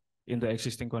program in the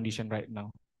existing condition right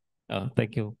now?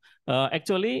 Thank you.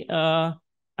 Actually,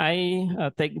 I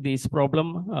take this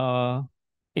problem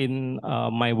in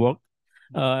my work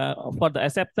for the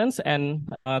acceptance and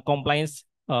compliance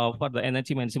for the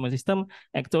energy management system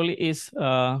actually is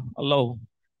low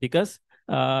because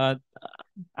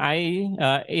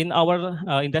in our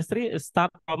industry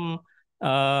start from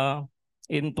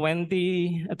in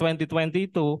 2020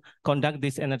 to conduct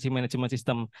this energy management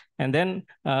system, and then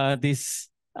this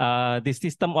this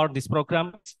system or this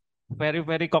program is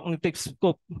very cognitive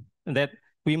scope that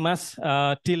we must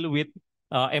deal with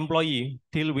employee,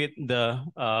 deal with the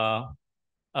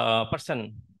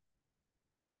person.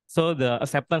 So the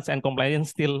acceptance and compliance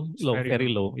still low, very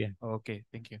low. Yeah. Okay,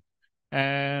 thank you.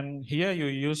 And here you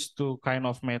use two kind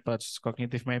of methods,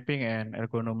 cognitive mapping and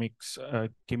ergonomics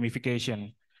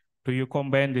gamification. Do you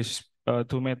combine these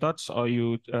two methods, or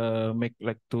you make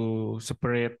like two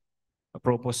separate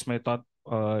proposed method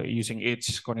using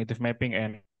each cognitive mapping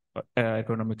and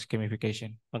ergonomics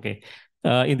gamification? Okay.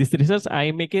 In this research,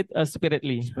 I make it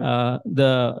separately.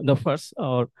 The first,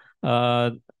 or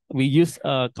we use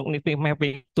cognitive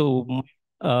mapping to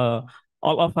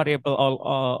all of variable,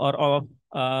 all of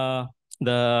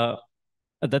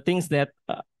the things that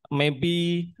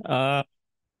maybe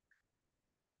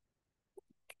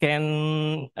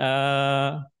can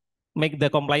make the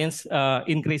compliance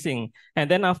increasing.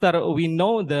 And then after we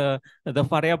know the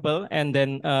variable, and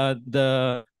then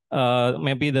the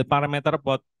maybe the parameter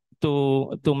about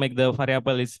to make the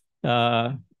variable is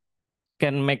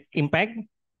can make impact,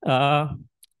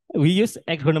 we use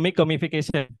ergonomic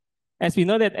gamification. As we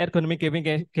know that ergonomic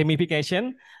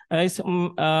gamification is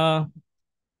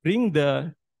bring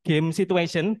the game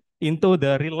situation into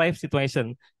the real life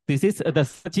situation. This is the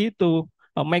strategy to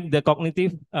make the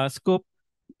cognitive scope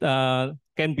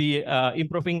can be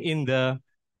improving in the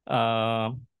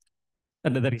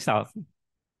result.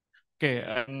 Okay,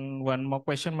 and one more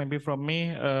question maybe from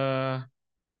me.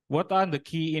 What are the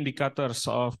key indicators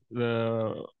of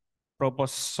the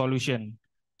proposed solution?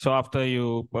 So after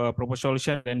you propose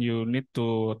solution, then you need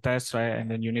to test, right? And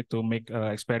then you need to make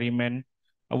experiment.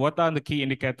 What are the key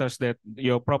indicators that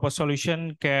your proposed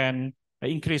solution can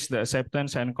increase the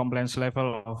acceptance and compliance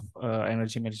level of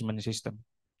energy management system?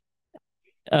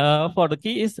 For the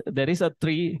key is there is the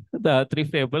three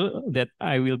variable that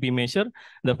I will be measured.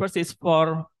 The first is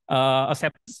for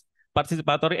acceptance,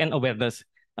 participatory, and awareness.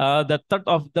 The third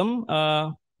of them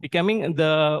becoming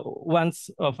the ones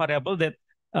variable that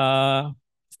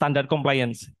standard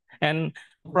compliance. And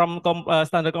from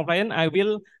standard compliance, I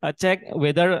will check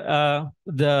whether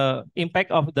the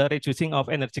impact of the reducing of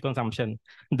energy consumption.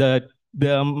 The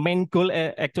main goal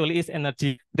actually is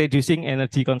reducing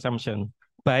energy consumption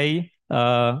by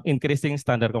increasing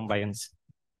standard compliance.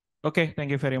 Okay, thank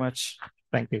you very much.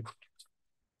 Thank you.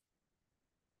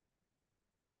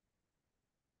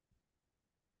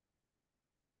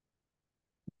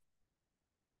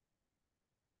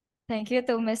 Thank you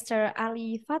to Mr.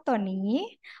 Ali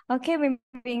Fatoni. Okay,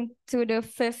 moving to the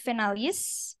fifth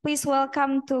finalist. Please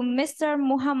welcome to Mr.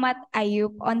 Muhammad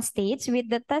Ayub on stage with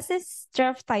the thesis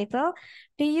draft title,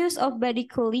 The Use of Body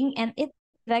Cooling and Its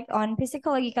Effect on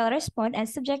Physiological Response and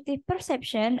Subjective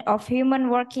Perception of Human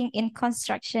Working in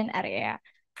Construction Area.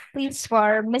 Please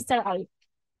for Mr. Ayub.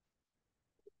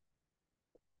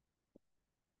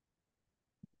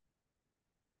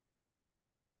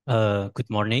 Good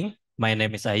morning. My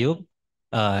name is Ayub.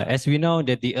 As we know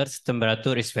that the Earth's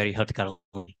temperature is very hot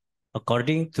currently.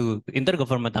 According to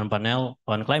Intergovernmental Panel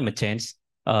on Climate Change,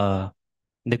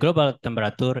 the global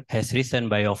temperature has risen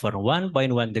by over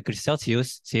 1.1 degrees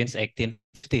Celsius since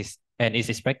 1850s and is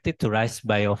expected to rise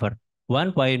by over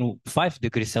 1.5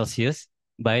 degrees Celsius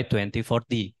by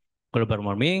 2040. Global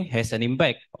warming has an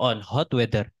impact on hot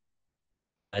weather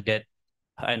that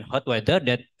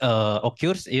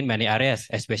occurs in many areas,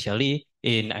 especially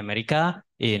in America,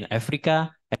 in Africa,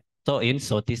 and also in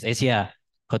Southeast Asia.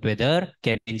 Hot weather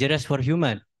can be dangerous for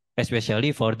humans,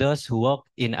 especially for those who work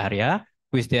in area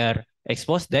which they are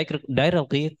exposed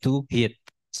directly to heat.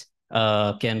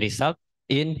 Can result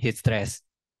in heat stress.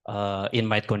 In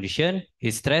mild condition,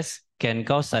 heat stress can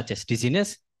cause such as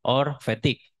dizziness or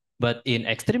fatigue. But in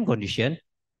extreme condition,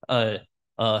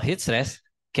 heat stress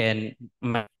can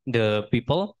make the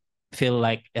people feel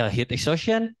like heat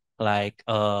exhaustion, like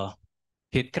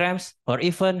heat cramps, or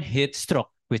even heat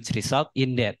stroke, which result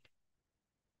in death.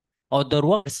 Other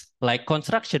workers, like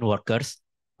construction workers,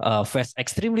 face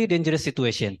extremely dangerous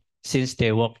situation since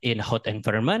they work in hot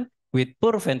environment with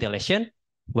poor ventilation,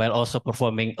 while also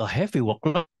performing a heavy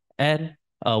workload and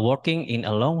working in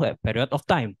a long period of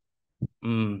time.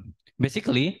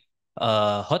 Basically,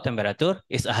 hot temperature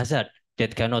is a hazard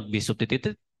that cannot be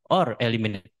substituted or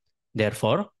eliminated.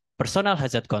 Therefore, personal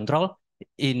hazard control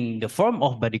in the form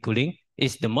of body cooling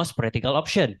is the most practical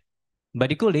option.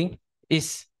 Body cooling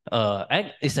is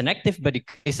an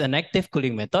active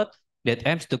cooling method that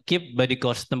aims to keep body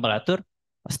core temperature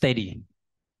steady.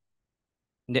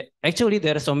 Actually,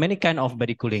 there are so many kind of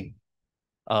body cooling.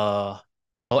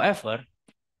 However,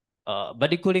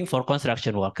 body cooling for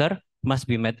construction worker must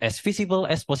be made as feasible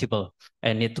as possible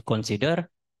and need to consider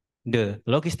the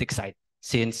logistic side,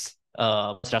 since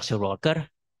construction worker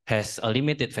has a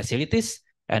limited facilities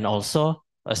and also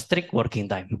a strict working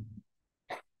time.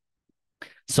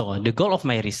 So the goal of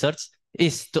my research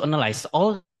is to analyze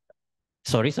all.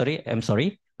 I'm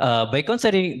sorry. By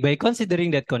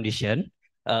considering that condition,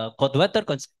 cold water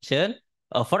consumption,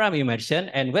 forearm immersion,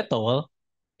 and wet towel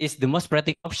is the most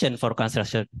practical option for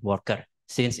construction worker,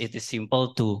 since it is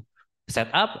simple to set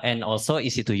up and also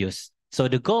easy to use. So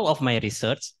the goal of my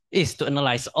research is to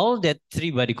analyze all that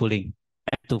three body cooling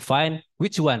and to find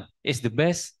which one is the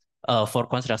best for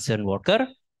construction worker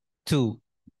to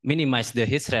minimize the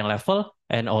heat strength level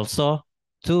and also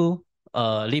to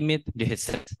limit the heat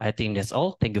strength. I think that's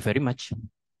all. Thank you very much.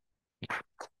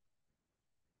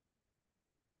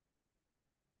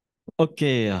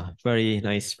 Okay, very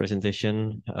nice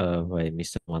presentation by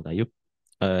Mr. Muhammad Ayub.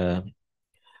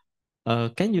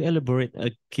 Can you elaborate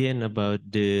again about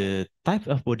the type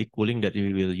of body cooling that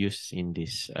we will use in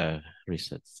this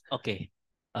research? Okay,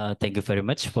 thank you very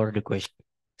much for the question.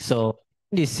 So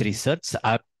this research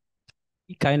are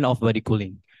kind of body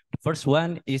cooling. The first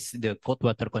one is the cold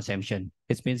water consumption.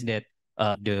 It means that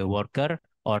the worker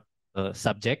or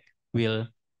subject will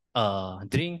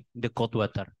drink the cold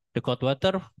water. The cold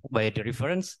water, by the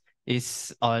reference,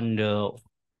 is on the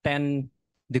 10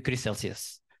 degrees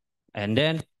Celsius. And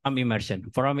then forearm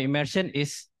immersion. Forearm immersion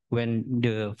is when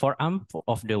the forearm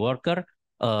of the worker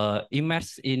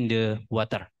immerse in the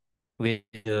water with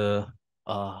the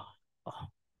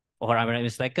or I'm not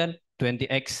mistaken,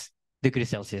 20x degrees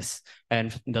Celsius.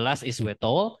 And the last is wet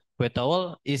towel. Wet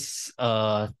towel is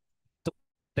to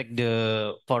take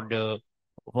the for the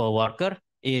worker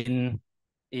in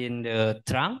the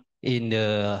trunk, in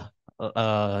the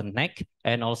neck,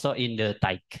 and also in the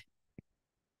thigh,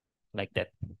 like that.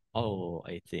 Oh,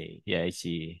 I see. Yeah, I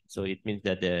see. So it means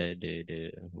that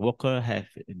the worker have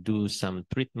do some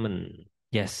treatment.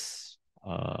 Yes.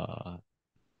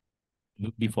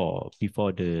 Before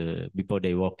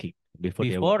they walking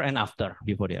before and after.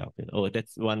 Before they after. Oh,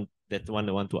 that's one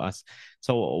I want to ask.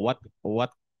 So what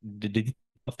the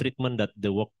of treatment that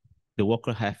the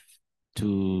worker have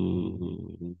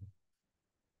to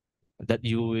that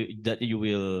you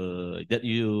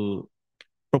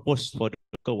propose for the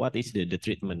worker? What is the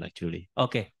treatment actually?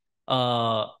 Okay.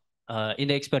 In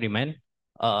the experiment,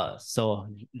 so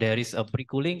there is a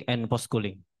pre-cooling and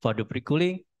post-cooling. For the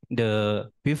pre-cooling,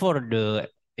 before the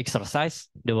exercise,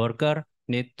 the worker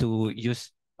need to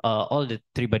use all the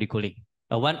three body cooling.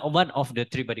 One of the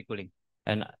three body cooling,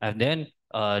 and then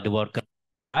the worker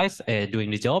is doing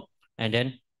the job, and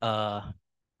then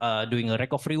doing a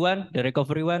recovery one. The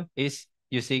recovery one is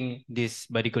using this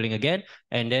body cooling again,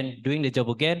 and then doing the job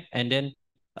again, and then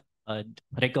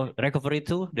recovery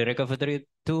two. The recovery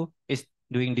two is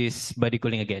doing this body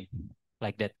cooling again,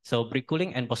 like that. So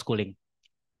pre-cooling and post-cooling.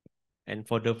 And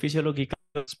for the physiological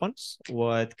response,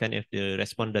 what kind of the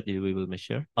response that we will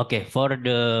measure? Okay, for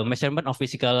the measurement of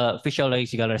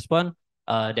physiological response,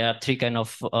 there are three kind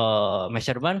of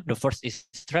measurement. The first is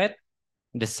stress.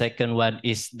 The second one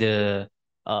is the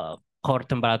core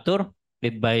temperature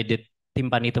led by the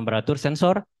tympani temperature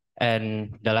sensor,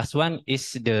 and the last one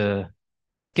is the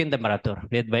skin temperature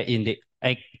led by in the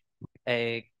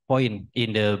a point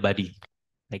in the body,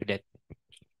 like that.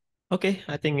 Okay,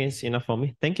 I think it's enough for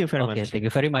me. Thank you very much. Okay, thank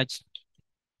you very much.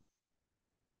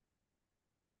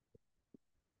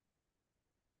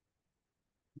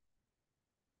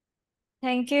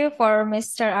 Thank you for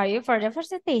Mr. Ayu for the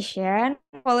presentation.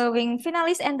 Following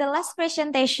finalists and the last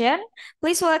presentation,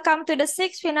 please welcome to the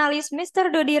sixth finalist,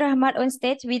 Mr. Dodi Rahmat on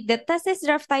stage with the thesis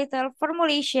draft title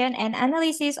Formulation and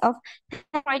Analysis of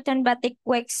Handwritten Batik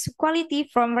Wax Quality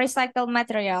from Recycled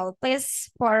Material. Please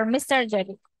for Mr.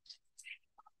 Dodi.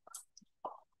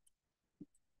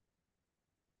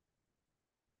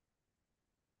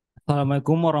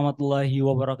 Assalamualaikum warahmatullahi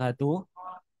wabarakatuh.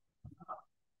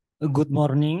 Good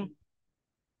morning.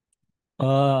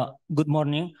 Good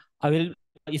morning. I will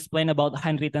explain about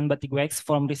handwritten batik wax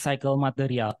from recycled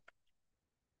material.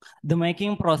 The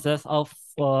making process of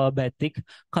batik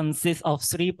consists of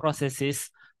three processes: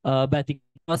 batik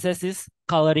processes,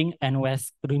 coloring, and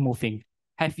wax removing.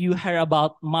 Have you heard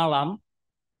about malam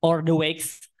or the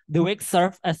wax? The wax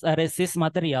serves as a resist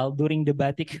material during the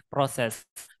batik process.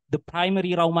 The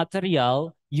primary raw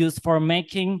material used for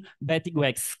making batik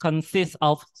wax consists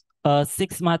of 6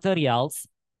 materials.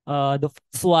 The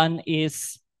first one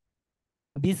is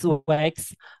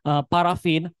beeswax,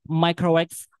 paraffin,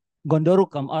 microwax,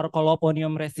 gondorukam or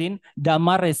colloponium resin,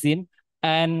 damar resin,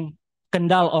 and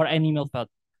kendal or animal fat.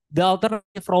 The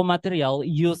alternative raw material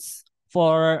used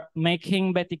for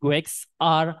making batik wax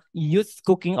are used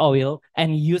cooking oil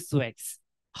and used wax.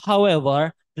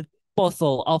 However, the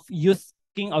disposal of used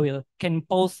cooking oil can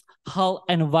pose health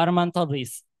and environmental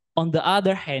risks. On the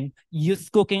other hand,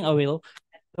 used cooking oil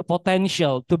has the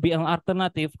potential to be an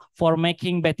alternative for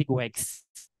making batik wax.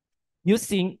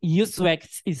 Using used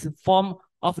wax is a form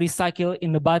of recycle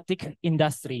in the batik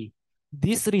industry.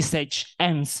 This research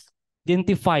aims to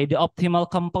identify the optimal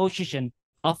composition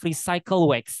of recycled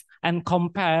wax and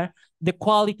compare the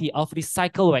quality of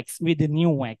recycled wax with the new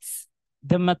wax.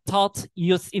 The method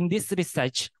used in this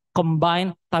research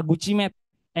combine Taguchi method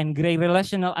and gray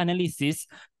relational analysis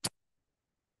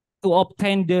to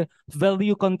obtain the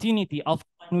value continuity of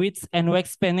width and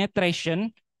wax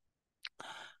penetration,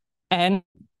 and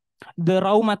the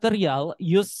raw material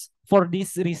used for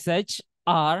this research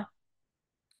are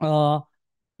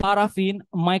paraffin,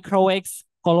 microwax,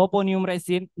 colloponium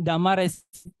resin, dama resin,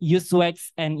 used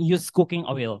wax, and used cooking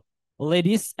oil.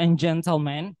 Ladies and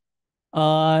gentlemen,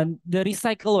 the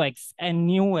recycled wax and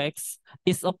new wax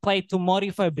is applied to Mori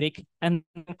fabric and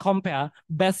compare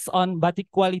based on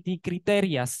batik quality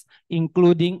criteria,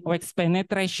 including wax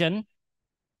penetration,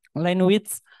 line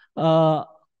width,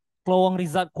 clothing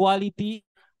result quality,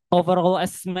 overall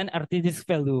assessment, artistic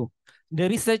value. The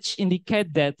research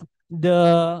indicate that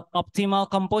the optimal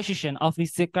composition of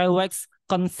recycled wax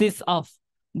consists of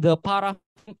the paraffin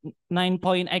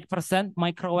 9.8%,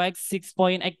 microwax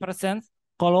 6.8%,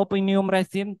 colloponium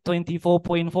resin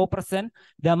 24.4%,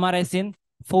 dama resin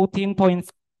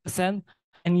 14.6%,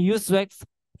 and used wax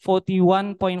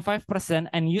 41.5%,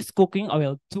 and used cooking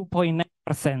oil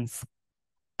 2.9%.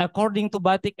 According to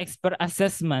batik expert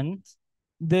assessment,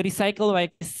 the recycled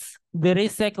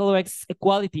wax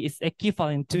quality is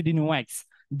equivalent to the new wax.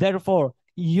 Therefore,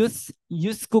 use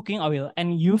cooking oil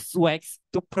and use wax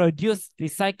to produce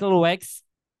recycled wax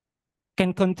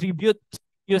can contribute to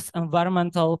reduce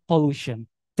environmental pollution.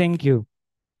 Thank you.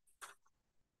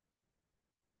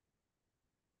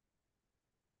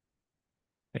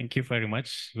 Thank you very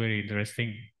much. Very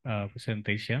interesting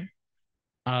presentation.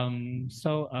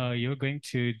 So you're going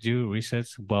to do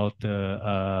research about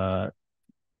the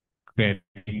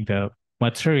creating the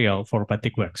material for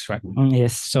batik wax, right?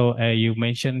 Yes. So you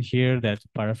mentioned here that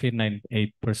paraffin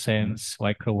 98%,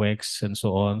 microwax, and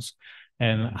so on.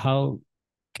 And how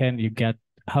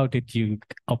did you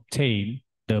obtain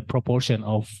the proportion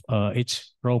of each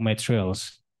raw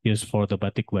materials used for the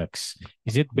batik wax?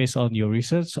 Is it based on your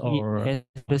research or? Yes,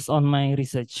 based on my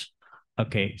research.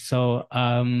 Okay, so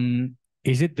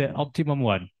is it the optimum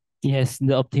one? Yes,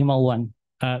 the optimal one.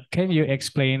 Can you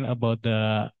explain about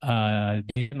the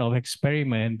design of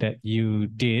experiment that you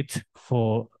did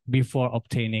before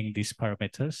obtaining these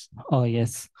parameters? Oh,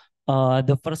 yes.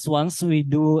 The first ones we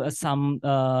do some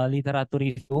literature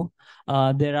review.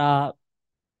 There are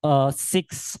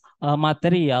 6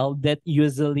 material that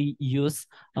usually use.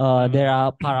 There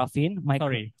are paraffin.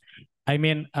 Sorry, I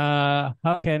mean,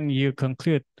 how can you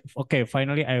conclude? Okay,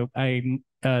 finally,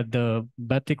 the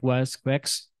batik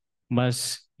wax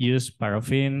must use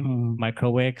paraffin,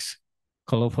 microwax,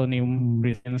 colloponium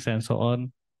resins, and so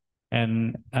on.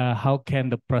 And how can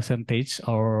the percentage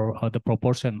or the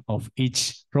proportion of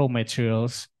each raw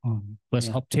materials was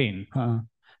obtained?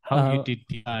 How you did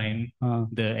design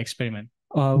the experiment?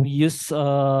 We use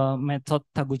method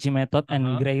Taguchi method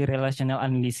and gray relational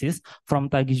analysis. From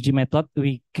Taguchi method,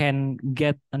 we can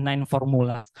get 9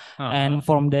 formulas, and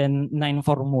from the 9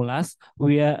 formulas,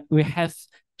 we have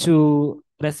to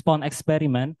respond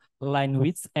experiment, line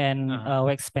width, and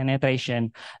wax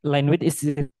penetration. Line width is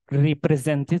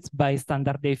represented by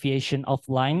standard deviation of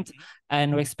line,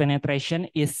 and wax penetration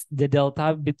is the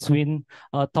delta between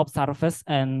top surface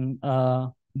and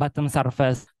bottom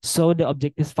surface. So the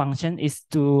objective function is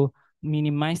to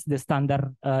minimize the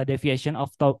standard deviation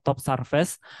of top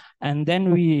surface. And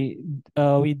then we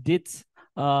did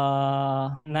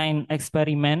 9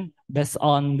 experiment based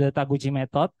on the Taguchi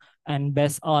method and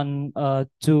based on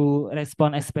 2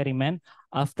 response experiment.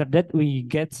 After that, we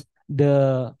get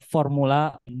the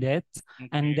formula that,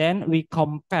 and then we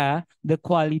compare the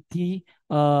quality,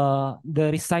 the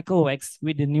recycled wax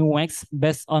with the new wax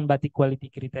based on batik quality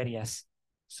criteria.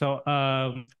 So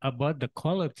about the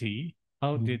quality,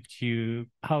 how did you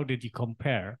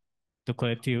compare the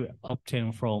quality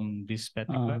obtained from this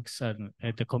batik wax and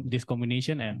this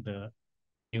combination and the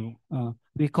new?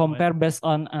 We compare based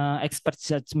on expert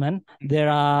judgment. There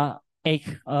are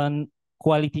 8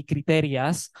 quality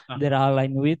criteria. There are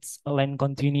line width, line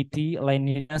continuity,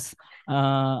 linearness,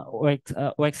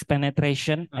 wax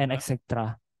penetration, and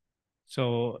etc.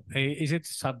 So is it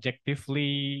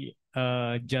subjectively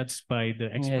judged by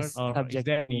the expert, Yes, or is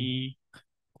there any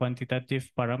quantitative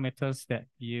parameters that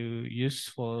you use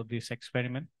for this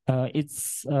experiment?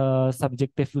 It's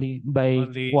subjectively by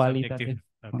Only qualitative.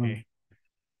 subjective. Okay.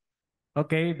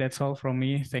 Okay, that's all from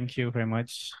me. Thank you very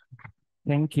much.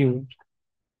 Thank you.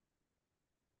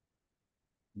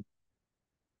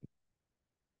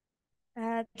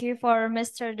 Thank you for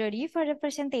Mr. Dodi for the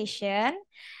presentation.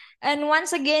 And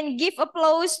once again, give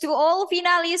applause to all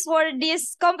finalists for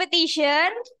this competition.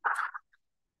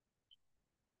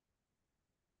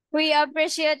 We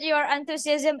appreciate your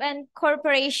enthusiasm and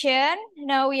cooperation.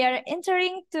 Now we are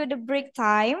entering to the break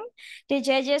time. The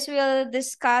judges will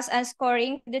discuss and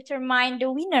scoring to determine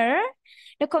the winner.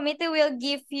 The committee will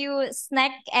give you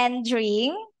snack and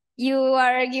drink. You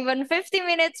are given 50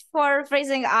 minutes for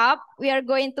freezing up. We are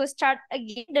going to start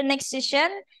again the next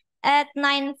session at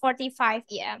 9:45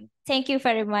 p.m. Thank you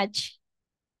very much.